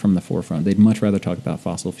far from the forefront. They'd much rather talk about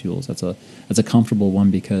fossil fuels. That's a comfortable one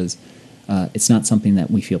because It's not something that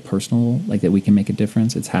we feel personal, like that we can make a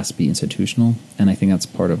difference. It has to be institutional. And I think that's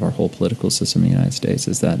part of our whole political system in the United States,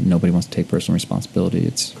 is that nobody wants to take personal responsibility.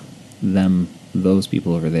 It's them, those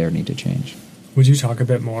people over there need to change. Would you talk a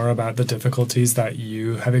bit more about the difficulties that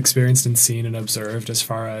you have experienced and seen and observed as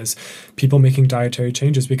far as people making dietary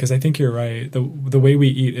changes? Because I think you're right. The way we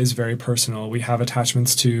eat is very personal. We have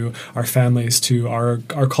attachments to our families, to our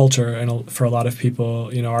culture, and for a lot of people,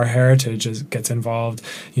 our heritage gets involved.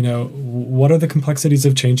 What are the complexities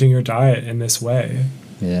of changing your diet in this way?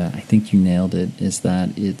 Yeah, I think you nailed it, is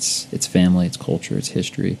that it's family, it's culture, it's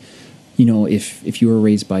history. If you were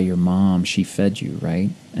raised by your mom, she fed you,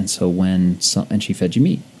 right? And so and she fed you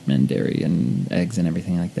meat and dairy and eggs and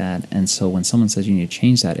everything like that. And so when someone says you need to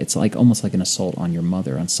change that, it's like almost like an assault on your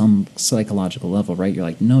mother on some psychological level, right? You're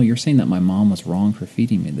like, no, you're saying that my mom was wrong for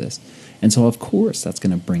feeding me this. And so of course that's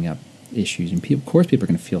going to bring up issues, and of course people are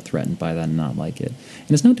going to feel threatened by that and not like it.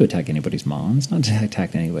 And it's not to attack anybody's mom, it's not to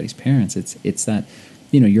attack anybody's parents. It's that,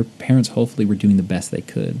 your parents hopefully were doing the best they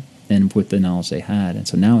could and with the knowledge they had. And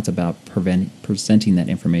so now it's about presenting that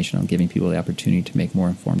information and giving people the opportunity to make more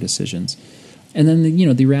informed decisions. And then,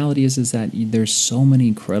 the reality is that there's so many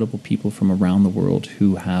incredible people from around the world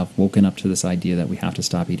who have woken up to this idea that we have to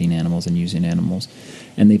stop eating animals and using animals.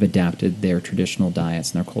 And they've adapted their traditional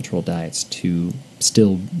diets and their cultural diets to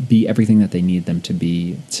still be everything that they need them to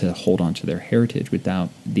be, to hold on to their heritage without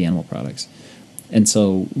the animal products. And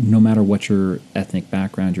so no matter what your ethnic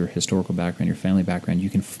background, your historical background, your family background, you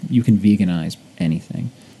can veganize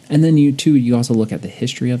anything. And then you also look at the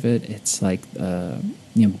history of it. It's like,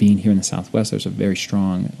 being here in the Southwest, there's a very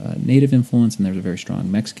strong Native influence and there's a very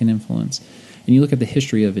strong Mexican influence. And you look at the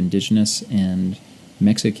history of indigenous and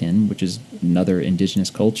Mexican, which is another indigenous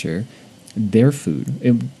culture, their food,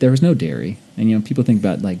 there was no dairy. And, people think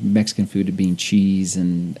about like Mexican food being cheese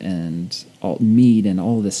and all meat and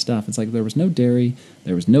all this stuff. It's like there was no dairy,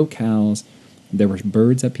 there was no cows, there were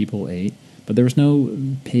birds that people ate, but there was no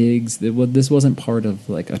pigs. This wasn't part of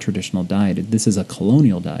like a traditional diet. This is a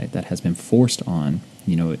colonial diet that has been forced on,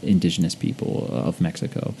 indigenous people of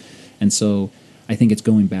Mexico. And so I think it's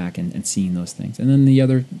going back and seeing those things. And then the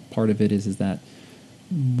other part of it is that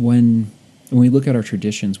when we look at our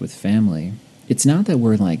traditions with family, it's not that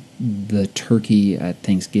we're like the turkey at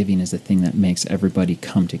Thanksgiving is the thing that makes everybody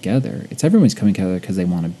come together. It's everyone's coming together because they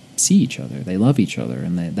want to see each other. They love each other,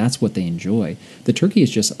 and that's what they enjoy. The turkey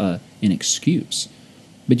is just an excuse.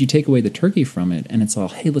 But you take away the turkey from it, and it's all,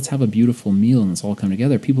 hey, let's have a beautiful meal, and let's all come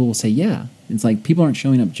together. People will say, yeah. It's like people aren't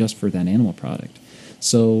showing up just for that animal product.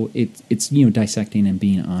 So it's dissecting and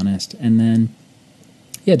being honest, and then,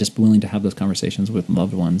 just willing to have those conversations with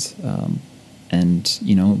loved ones. And,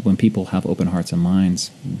 when people have open hearts and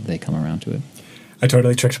minds, they come around to it. I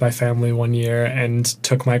totally tricked my family one year and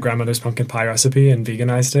took my grandmother's pumpkin pie recipe and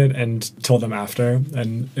veganized it and told them after.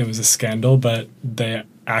 And it was a scandal, but they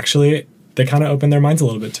kind of opened their minds a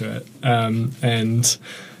little bit to it. And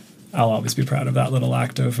I'll always be proud of that little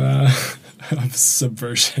act of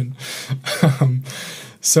subversion.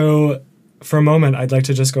 So for a moment, I'd like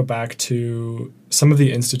to just go back to some of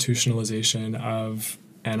the institutionalization of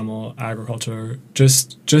animal agriculture,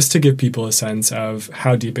 just to give people a sense of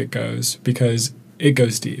how deep it goes, because it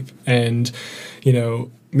goes deep. And,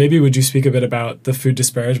 maybe would you speak a bit about the food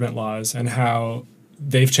disparagement laws and how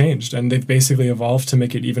they've changed and they've basically evolved to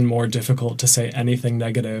make it even more difficult to say anything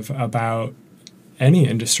negative about any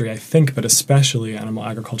industry, I think, but especially animal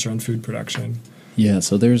agriculture and food production? Yeah,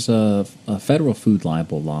 so there's a federal food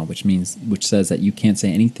libel law, which says that you can't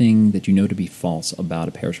say anything that you know to be false about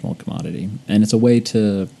a perishable commodity. And it's a way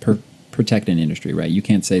to protect an industry, right? You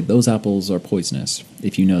can't say those apples are poisonous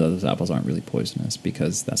if you know that those apples aren't really poisonous,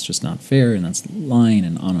 because that's just not fair and that's lying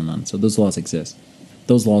and on and on. So those laws exist.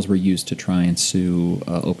 Those laws were used to try and sue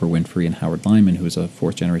Oprah Winfrey and Howard Lyman, who was a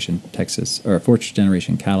fourth generation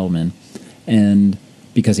cattleman, and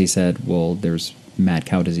because he said, well, there's mad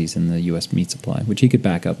cow disease in the U.S. meat supply, which he could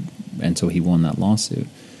back up, and so he won that lawsuit.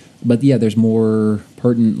 But there's more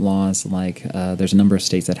pertinent laws, like there's a number of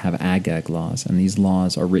states that have ag laws, and these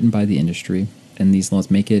laws are written by the industry, and these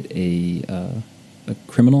laws make it a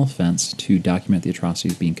criminal offense to document the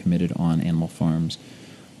atrocities being committed on animal farms,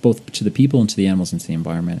 both to the people and to the animals and to the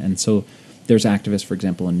environment. And so there's activists, for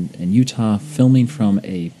example, in Utah, filming from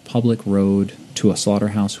a public road to a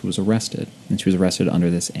slaughterhouse who was arrested. And she was arrested under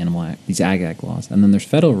these ag laws. And then there's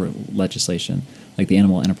federal legislation, like the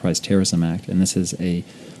Animal Enterprise Terrorism Act. And this is a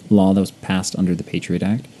law that was passed under the Patriot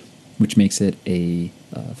Act, which makes it a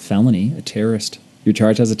felony, a terrorist. You're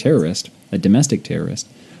charged as a terrorist, a domestic terrorist,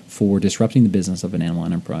 for disrupting the business of an animal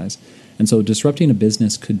enterprise. And so disrupting a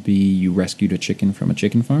business could be you rescued a chicken from a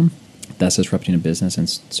chicken farm, that's disrupting a business, and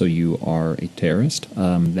so you are a terrorist.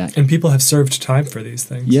 And people have served time for these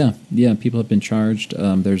things. Yeah, people have been charged.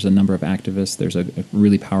 There's a number of activists. There's a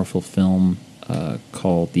really powerful film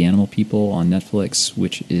called The Animal People on Netflix,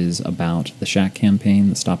 which is about the SHAC campaign,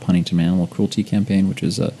 the Stop Huntington Animal Cruelty campaign, which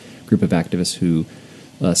is a group of activists who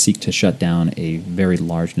seek to shut down a very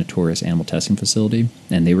large, notorious animal testing facility.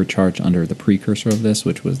 And they were charged under the precursor of this,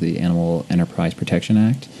 which was the Animal Enterprise Protection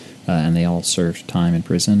Act. And they all served time in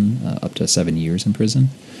prison, up to 7 years in prison.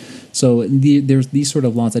 So there's these sort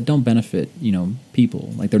of laws that don't benefit,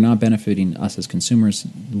 people. Like, they're not benefiting us as consumers.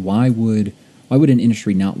 Why would an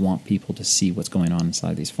industry not want people to see what's going on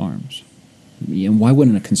inside these farms? And why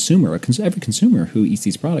wouldn't every consumer who eats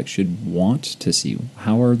these products should want to see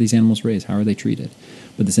how are these animals raised, how are they treated?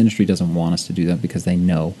 But this industry doesn't want us to do that because they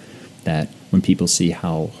know that when people see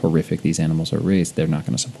how horrific these animals are raised, they're not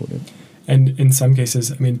going to support it. And in some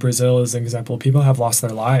cases, Brazil is an example. People have lost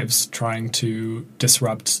their lives trying to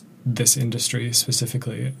disrupt this industry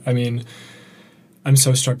specifically. I'm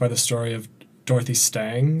so struck by the story of Dorothy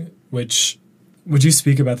Stang, would you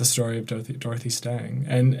speak about the story of Dorothy Stang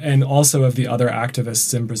and also of the other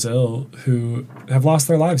activists in Brazil who have lost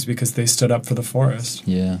their lives because they stood up for the forest?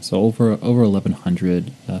 Yeah, so over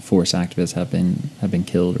 1,100 forest activists have been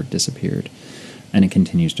killed or disappeared. And it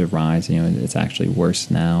continues to rise. It's actually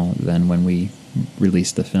worse now than when we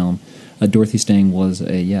released the film. Dorothy Stang was,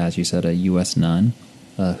 as you said, a U.S. nun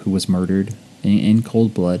who was murdered in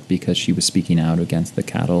cold blood because she was speaking out against the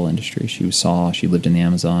cattle industry. She lived in the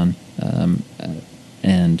Amazon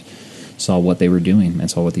and saw what they were doing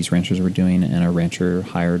and saw what these ranchers were doing, and a rancher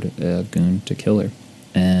hired a goon to kill her.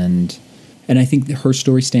 And I think her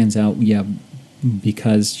story stands out,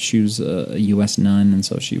 because she was a U.S. nun, and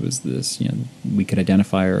so she was this, we could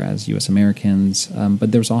identify her as U.S. Americans,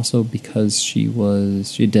 but there's also because she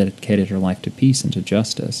dedicated her life to peace and to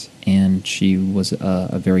justice, and she was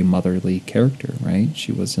a very motherly character, right?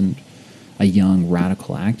 She wasn't a young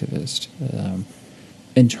radical activist,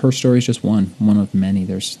 and her story is just one of many.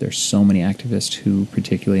 There's so many activists who,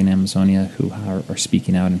 particularly in Amazonia, who are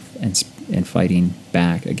speaking out and fighting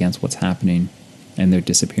back against what's happening. And they're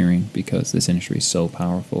disappearing because this industry is so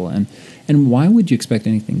powerful. And why would you expect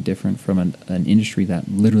anything different from an industry that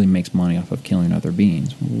literally makes money off of killing other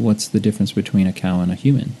beings? What's the difference between a cow and a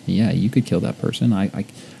human? Yeah, you could kill that person.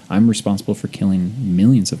 I'm responsible for killing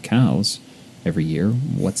millions of cows every year.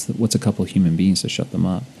 What's a couple of human beings to shut them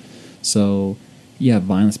up? So, yeah,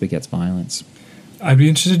 violence begets violence. I'd be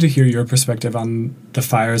interested to hear your perspective on the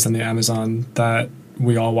fires in the Amazon that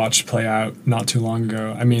we all watched play out not too long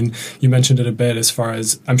ago. You mentioned it a bit as far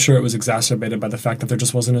as, I'm sure it was exacerbated by the fact that there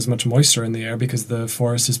just wasn't as much moisture in the air because the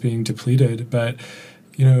forest is being depleted. But,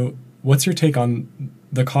 what's your take on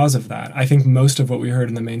the cause of that? I think most of what we heard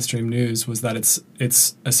in the mainstream news was that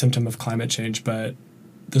it's a symptom of climate change, but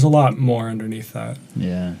there's a lot more underneath that.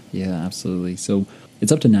 Yeah, absolutely. So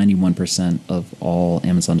it's up to 91% of all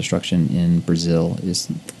Amazon destruction in Brazil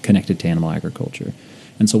is connected to animal agriculture.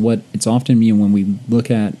 And so what it's often, when we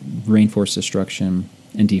look at rainforest destruction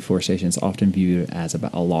and deforestation, it's often viewed as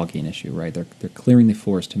about a logging issue, right? They're clearing the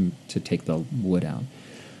forest to take the wood out.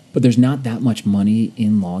 But there's not that much money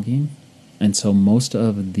in logging. And so most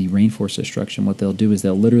of the rainforest destruction, what they'll do is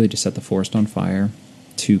they'll literally just set the forest on fire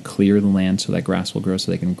to clear the land so that grass will grow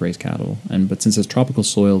so they can graze cattle. But since it's tropical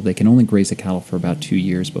soil, they can only graze the cattle for about 2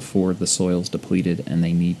 years before the soil's depleted and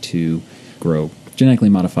they need to grow genetically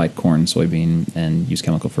modified corn, soybean, and use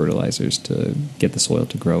chemical fertilizers to get the soil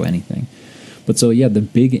to grow anything. But so, the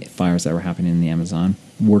big fires that were happening in the Amazon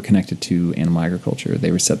were connected to animal agriculture.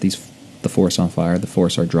 They would set the forests on fire. The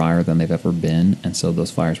forests are drier than they've ever been, and so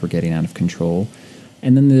those fires were getting out of control.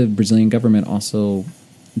 And then the Brazilian government also,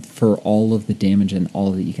 for all of the damage and all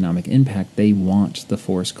of the economic impact, they want the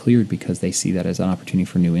forest cleared because they see that as an opportunity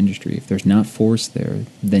for new industry. If there's not forest there,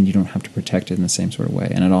 then you don't have to protect it in the same sort of way.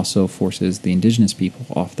 And it also forces the indigenous people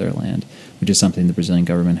off their land, which is something the Brazilian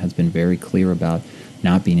government has been very clear about,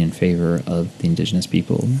 not being in favor of the indigenous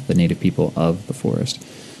people, the native people of the forest.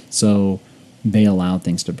 So they allowed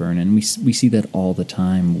things to burn. And we see that all the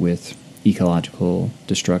time with ecological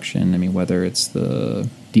destruction. Whether it's the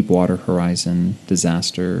Deepwater Horizon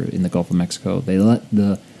disaster in the Gulf of Mexico, they let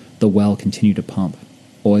the well continue to pump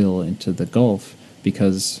oil into the Gulf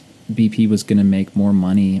because BP was going to make more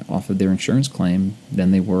money off of their insurance claim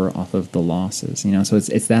than they were off of the losses. So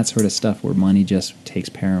it's that sort of stuff where money just takes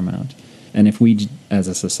paramount. And if we, as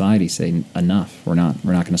a society, say enough, we're not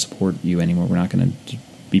going to support you anymore, we're not going to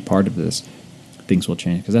be part of this, things will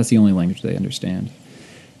change because that's the only language they understand.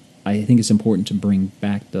 I think it's important to bring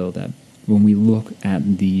back, though, that when we look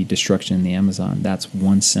at the destruction in the Amazon, that's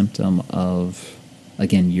one symptom of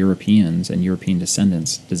again, Europeans and European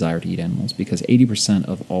descendants desire to eat animals, because 80%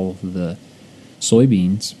 of all of the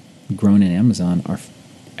soybeans grown in Amazon are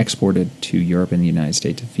exported to Europe and the United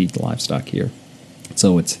States to feed the livestock here.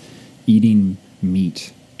 So it's eating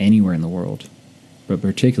meat anywhere in the world, but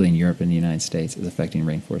particularly in Europe and the United States, is affecting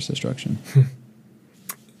rainforest destruction.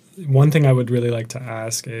 One thing I would really like to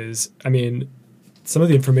ask is, I mean, some of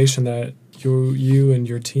the information that you and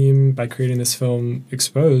your team, by creating this film,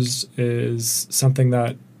 exposed is something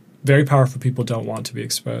that very powerful people don't want to be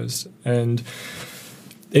exposed. And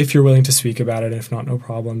if you're willing to speak about it, if not, no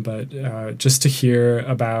problem, but just to hear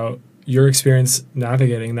about your experience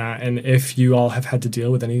navigating that, and if you all have had to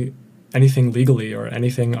deal with anything legally or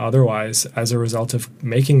anything otherwise as a result of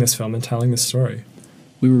making this film and telling this story.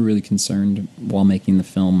 We were really concerned while making the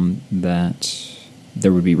film that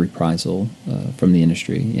there would be reprisal from the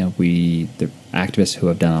industry. You know, the activists who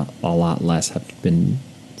have done a lot less have been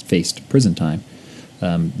faced prison time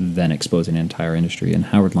than exposing an entire industry. And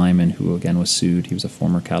Howard Lyman, who again was sued, he was a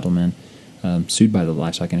former cattleman, sued by the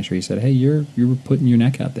livestock industry. He said, "Hey, you're putting your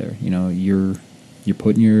neck out there. You know, you're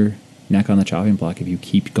putting your neck on the chopping block. If you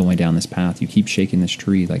keep going down this path, you keep shaking this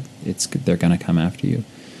tree, like they're gonna come after you."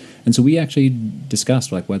 And so we actually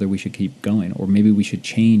discussed like whether we should keep going, or maybe we should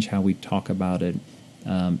change how we talk about it.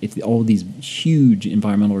 If all these huge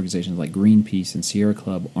environmental organizations like Greenpeace and Sierra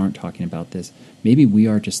Club aren't talking about this, maybe we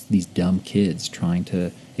are just these dumb kids trying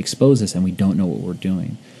to expose this and we don't know what we're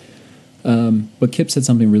doing. But Kip said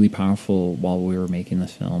something really powerful while we were making the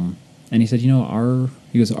film, and he said, you know,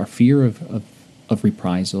 our fear of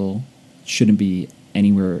reprisal shouldn't be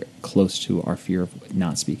anywhere close to our fear of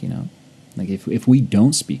not speaking up. Like if we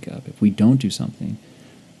don't speak up, if we don't do something,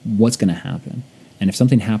 what's going to happen? And if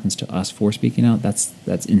something happens to us for speaking out,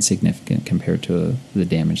 that's insignificant compared to the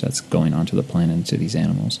damage that's going on to the planet and to these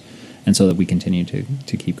animals. And so that we continue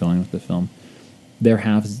to keep going with the film. There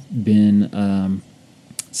has been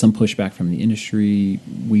some pushback from the industry.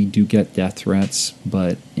 We do get death threats,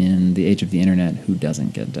 but in the age of the internet, who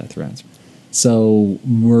doesn't get death threats? So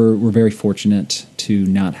we're very fortunate to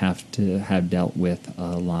not have to have dealt with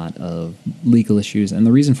a lot of legal issues. And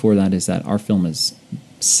the reason for that is that our film is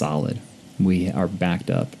solid. We are backed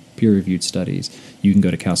up, peer-reviewed studies. You can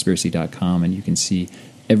go to COWSPIRACY.com and you can see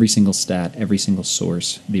every single stat, every single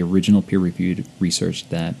source, the original peer-reviewed research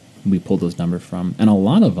that we pulled those numbers from. And a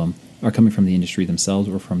lot of them are coming from the industry themselves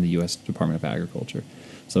or from the U.S. Department of Agriculture.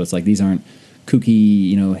 So it's like these aren't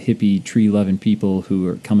kooky, hippie, tree-loving people who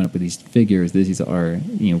are coming up with these figures. These are,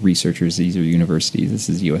 researchers. These are universities. This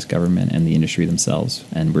is U.S. government and the industry themselves,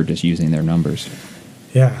 and we're just using their numbers.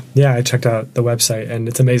 Yeah, I checked out the website, and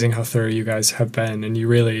it's amazing how thorough you guys have been, and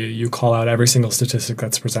you call out every single statistic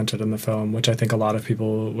that's presented in the film, which I think a lot of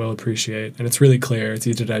people will appreciate. And it's really clear, it's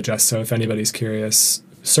easy to digest, so if anybody's curious,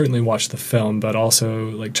 certainly watch the film, but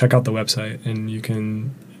also check out the website, and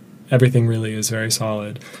everything really is very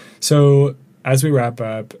solid. So as we wrap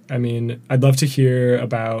up, I'd love to hear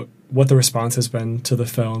about what the response has been to the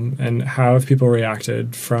film, and how have people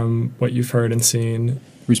reacted from what you've heard and seen.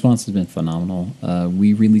 Response has been phenomenal.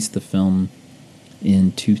 We released the film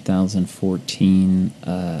in 2014.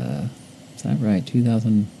 Is that right?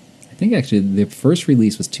 I think actually the first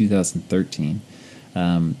release was 2013.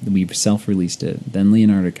 We self-released it. Then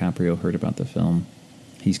Leonardo DiCaprio heard about the film.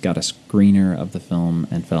 He's got a screener of the film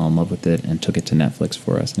and fell in love with it and took it to Netflix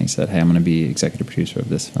for us. And he said, "Hey, I'm going to be executive producer of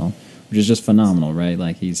this film," which is just phenomenal, right?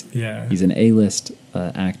 Like he's an A-list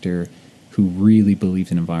actor who really believes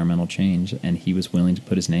in environmental change, and he was willing to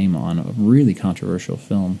put his name on a really controversial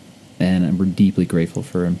film. And we're deeply grateful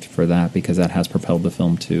for him for that, because that has propelled the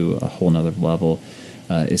film to a whole nother level.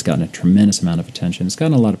 It's gotten a tremendous amount of attention. It's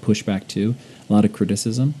gotten a lot of pushback too, a lot of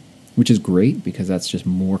criticism, which is great, because that's just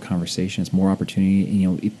more conversation, it's more opportunity.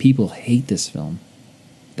 If people hate this film,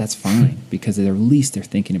 that's fine, because at least they're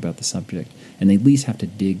thinking about the subject, and they at least have to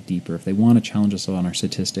dig deeper. If they want to challenge us on our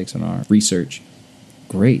statistics and our research,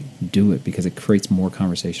 great, do it, because it creates more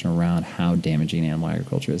conversation around how damaging animal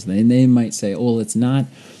agriculture is. They might say, "Oh,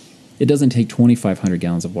 it doesn't take 2,500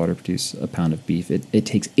 gallons of water to produce a pound of beef. It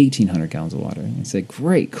takes 1,800 gallons of water." And I say,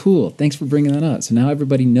 "Great, cool, thanks for bringing that up." So now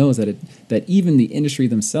everybody knows that even the industry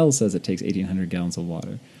themselves says it takes 1,800 gallons of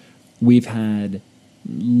water. We've had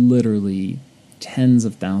literally tens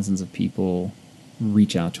of thousands of people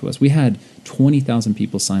reach out to us. We had 20,000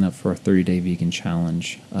 people sign up for a 30-day vegan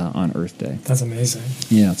challenge on Earth Day. That's amazing.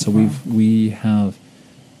 Yeah, so we have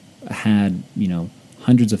had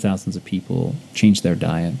hundreds of thousands of people change their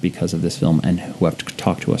diet because of this film, and who have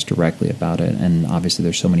talked to us directly about it. And obviously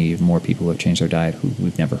there's so many more people who have changed their diet who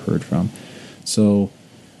we've never heard from. So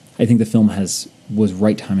I think the film was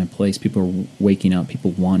right time and place. People are waking up.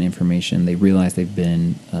 People want information. They realize they've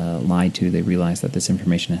been lied to. They realize that this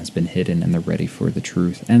information has been hidden, and they're ready for the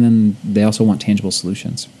truth. And then they also want tangible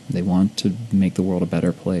solutions. They want to make the world a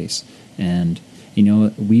better place. And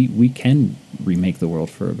we can remake the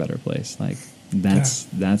world for a better place. Like that's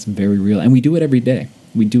very real, and we do it every day.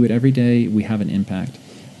 We do it every day. We have an impact,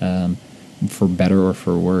 for better or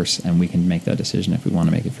for worse, and we can make that decision if we want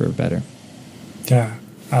to make it for better. Yeah.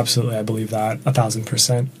 Absolutely, I believe that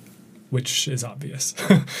 1,000%, which is obvious,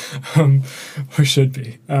 or should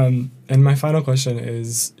be. And my final question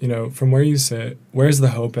is, from where you sit, where's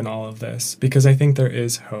the hope in all of this? Because I think there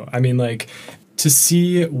is hope. I mean, like, to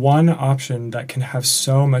see one option that can have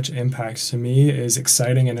so much impact to me is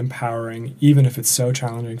exciting and empowering, even if it's so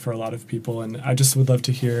challenging for a lot of people. And I just would love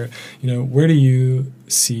to hear, where do you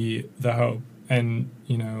see the hope? And,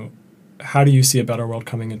 how do you see a better world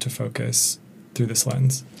coming into focus through this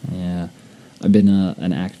lens? Yeah. I've been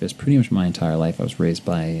an activist pretty much my entire life. I was raised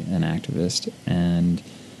by an activist, and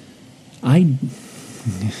I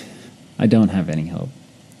don't have any hope.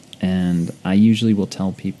 And I usually will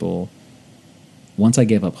tell people, once I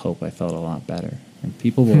gave up hope, I felt a lot better. And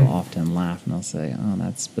people will often laugh and they'll say, oh,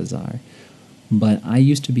 that's bizarre. But I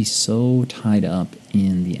used to be so tied up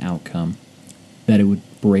in the outcome that it would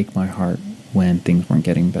break my heart when things weren't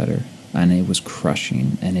getting better. And it was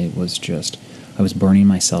crushing, and it was just, I was burning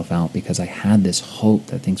myself out because I had this hope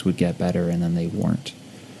that things would get better, and then they weren't.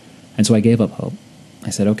 And so I gave up hope. I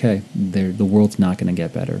said, okay, the world's not going to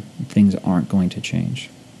get better. Things aren't going to change.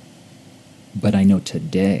 But I know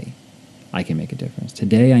today I can make a difference.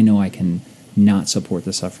 Today I know I can not support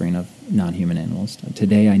the suffering of non-human animals.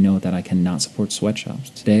 Today I know that I can not support sweatshops.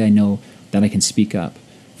 Today I know that I can speak up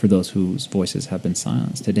for those whose voices have been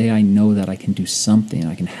silenced. Today I know that I can do something.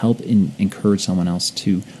 I can help encourage someone else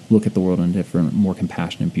to look at the world in a different, more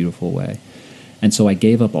compassionate, beautiful way. And so I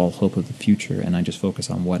gave up all hope of the future, and I just focus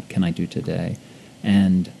on what can I do today.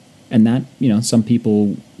 And that, some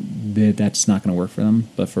people, that's not going to work for them.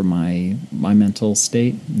 But for my mental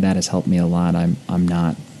state, that has helped me a lot. I'm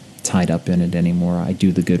not tied up in it anymore. I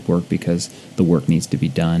do the good work because the work needs to be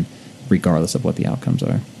done, regardless of what the outcomes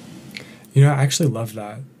are. I actually love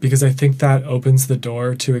that, because I think that opens the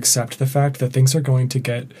door to accept the fact that things are going to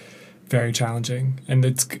get very challenging. And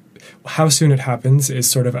it's how soon it happens is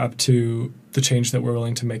sort of up to the change that we're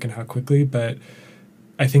willing to make and how quickly. But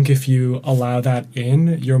I think if you allow that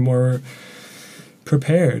in, you're more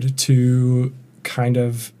prepared to kind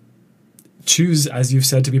of choose, as you've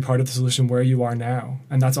said, to be part of the solution where you are now.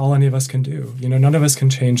 And that's all any of us can do. None of us can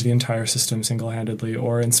change the entire system single-handedly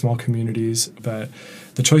or in small communities, but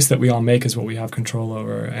the choice that we all make is what we have control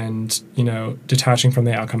over. And, detaching from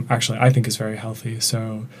the outcome, actually, I think is very healthy.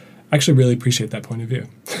 So I actually really appreciate that point of view.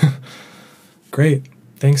 Great.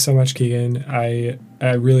 Thanks so much, Keegan. I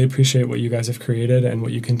really appreciate what you guys have created and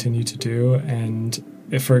what you continue to do, and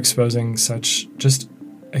for exposing such just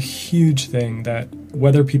a huge thing that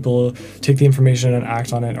whether people take the information and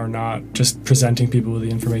act on it or not, just presenting people with the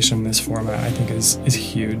information in this format, I think is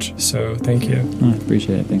huge. So thank you. I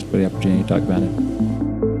appreciate it. Thanks for the opportunity to talk about it.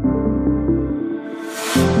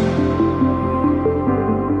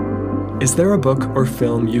 Is there a book or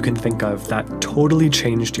film you can think of that totally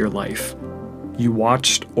changed your life? You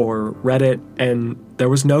watched or read it, and there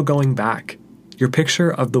was no going back. Your picture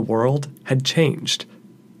of the world had changed.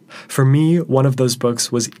 For me, one of those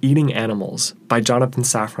books was Eating Animals by Jonathan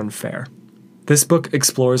Safran Foer. This book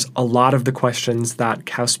explores a lot of the questions that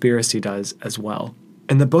COWSPIRACY does as well.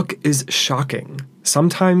 And the book is shocking,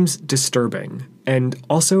 sometimes disturbing, and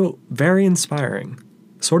also very inspiring,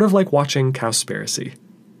 sort of like watching COWSPIRACY.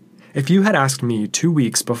 If you had asked me 2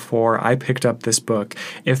 weeks before I picked up this book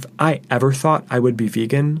if I ever thought I would be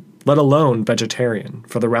vegan, let alone vegetarian,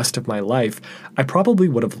 for the rest of my life, I probably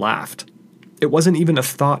would have laughed. It wasn't even a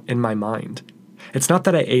thought in my mind. It's not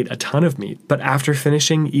that I ate a ton of meat, but after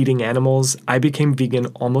finishing Eating Animals, I became vegan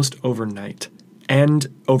almost overnight. And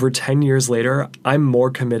over 10 years later, I'm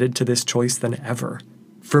more committed to this choice than ever.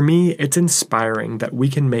 For me, it's inspiring that we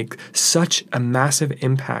can make such a massive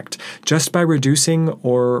impact just by reducing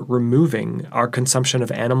or removing our consumption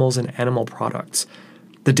of animals and animal products.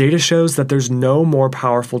 The data shows that there's no more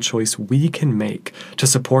powerful choice we can make to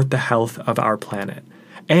support the health of our planet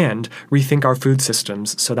and rethink our food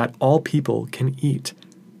systems so that all people can eat.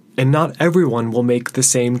 And not everyone will make the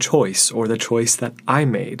same choice or the choice that I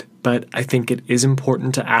made, but I think it is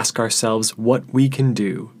important to ask ourselves what we can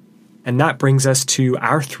do. And that brings us to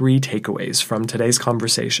our 3 takeaways from today's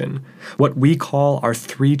conversation, what we call our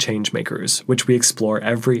 3 changemakers, which we explore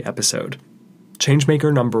every episode.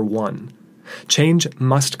 Changemaker number 1, change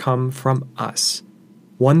must come from us.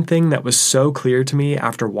 One thing that was so clear to me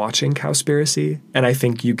after watching Cowspiracy, and I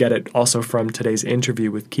think you get it also from today's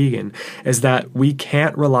interview with Keegan, is that we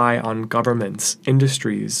can't rely on governments,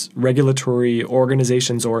 industries, regulatory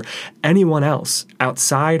organizations, or anyone else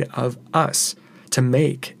outside of us to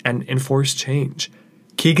make and enforce change.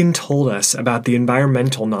 Keegan told us about the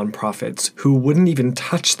environmental nonprofits who wouldn't even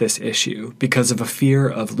touch this issue because of a fear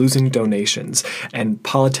of losing donations, and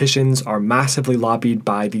politicians are massively lobbied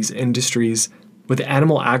by these industries. With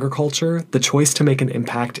animal agriculture, the choice to make an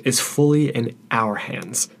impact is fully in our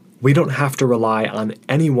hands. We don't have to rely on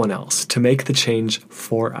anyone else to make the change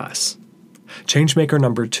for us. Changemaker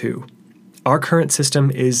number 2. Our current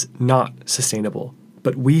system is not sustainable,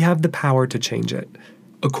 but we have the power to change it.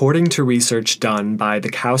 According to research done by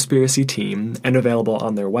the COWSPIRACY team and available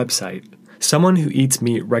on their website, someone who eats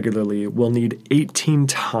meat regularly will need 18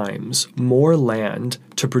 times more land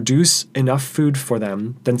to produce enough food for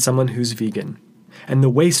them than someone who's vegan. And the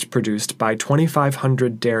waste produced by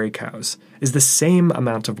 2,500 dairy cows is the same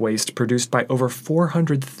amount of waste produced by over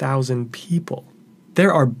 400,000 people.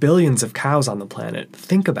 There are billions of cows on the planet.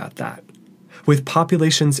 Think about that. With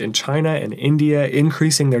populations in China and India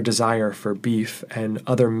increasing their desire for beef and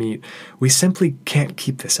other meat, we simply can't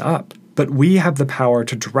keep this up. But we have the power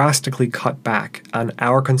to drastically cut back on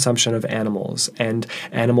our consumption of animals and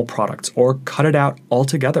animal products, or cut it out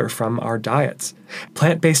altogether from our diets.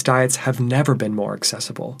 Plant-based diets have never been more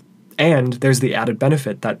accessible. And there's the added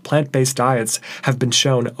benefit that plant-based diets have been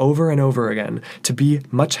shown over and over again to be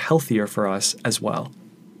much healthier for us as well.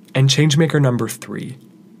 And changemaker number 3.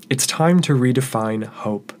 It's time to redefine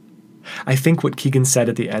hope. I think what Keegan said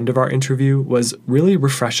at the end of our interview was really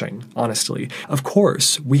refreshing, honestly. Of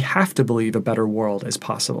course, we have to believe a better world is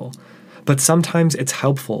possible. But sometimes it's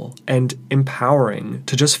helpful and empowering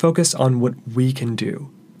to just focus on what we can do.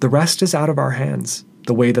 The rest is out of our hands,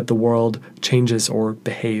 the way that the world changes or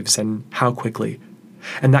behaves and how quickly.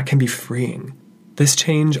 And that can be freeing. This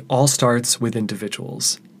change all starts with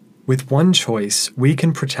individuals. With one choice, we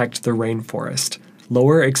can protect the rainforest,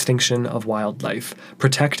 lower extinction of wildlife,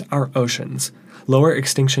 protect our oceans, lower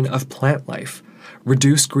extinction of plant life,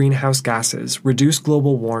 reduce greenhouse gases, reduce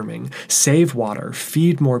global warming, save water,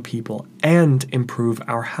 feed more people, and improve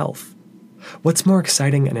our health. What's more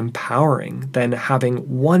exciting and empowering than having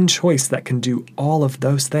one choice that can do all of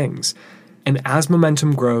those things? And as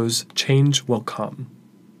momentum grows, change will come.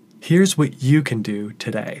 Here's what you can do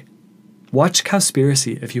today. Watch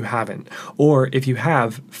Cowspiracy if you haven't, or if you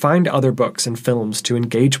have, find other books and films to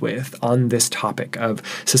engage with on this topic of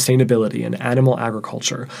sustainability and animal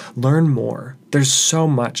agriculture. Learn more. There's so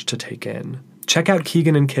much to take in. Check out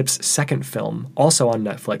Keegan and Kip's second film, also on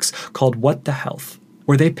Netflix, called What the Health,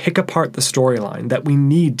 where they pick apart the storyline that we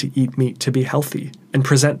need to eat meat to be healthy and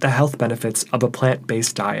present the health benefits of a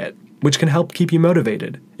plant-based diet, which can help keep you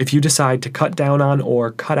motivated if you decide to cut down on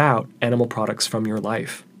or cut out animal products from your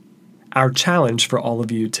life. Our challenge for all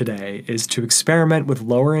of you today is to experiment with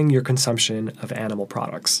lowering your consumption of animal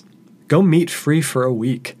products. Go meat-free for a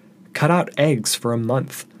week. Cut out eggs for a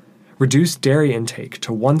month. Reduce dairy intake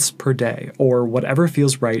to once per day, or whatever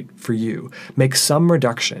feels right for you. Make some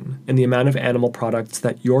reduction in the amount of animal products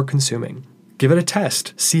that you're consuming. Give it a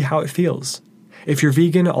test. See how it feels. If you're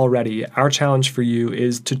vegan already, our challenge for you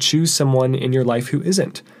is to choose someone in your life who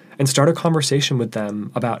isn't, and start a conversation with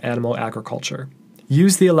them about animal agriculture.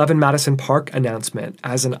 Use the 11 Madison Park announcement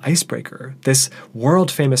as an icebreaker. This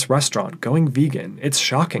world-famous restaurant going vegan, it's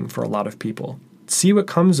shocking for a lot of people. See what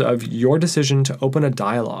comes of your decision to open a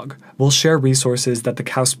dialogue. We'll share resources that the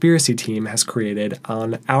Cowspiracy team has created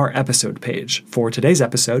on our episode page for today's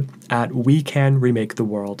episode at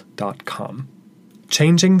wecanremaketheworld.com.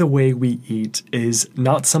 Changing the way we eat is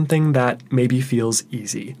not something that maybe feels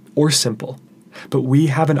easy or simple. But we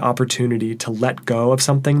have an opportunity to let go of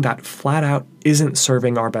something that flat out isn't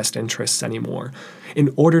serving our best interests anymore,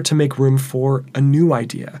 in order to make room for a new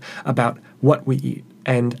idea about what we eat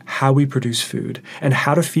and how we produce food and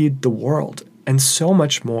how to feed the world and so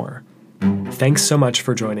much more. Thanks so much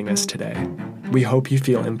for joining us today. We hope you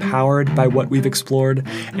feel empowered by what we've explored,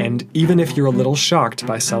 and even if you're a little shocked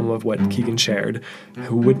by some of what Keegan shared,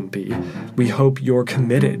 who wouldn't be, we hope you're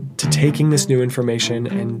committed to taking this new information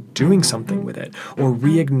and doing something with it, or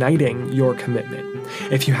reigniting your commitment.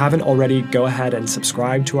 If you haven't already, go ahead and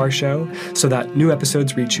subscribe to our show so that new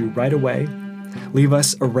episodes reach you right away. Leave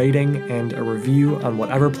us a rating and a review on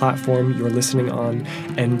whatever platform you're listening on,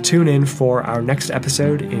 and tune in for our next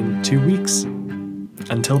episode in 2 weeks.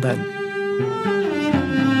 Until then.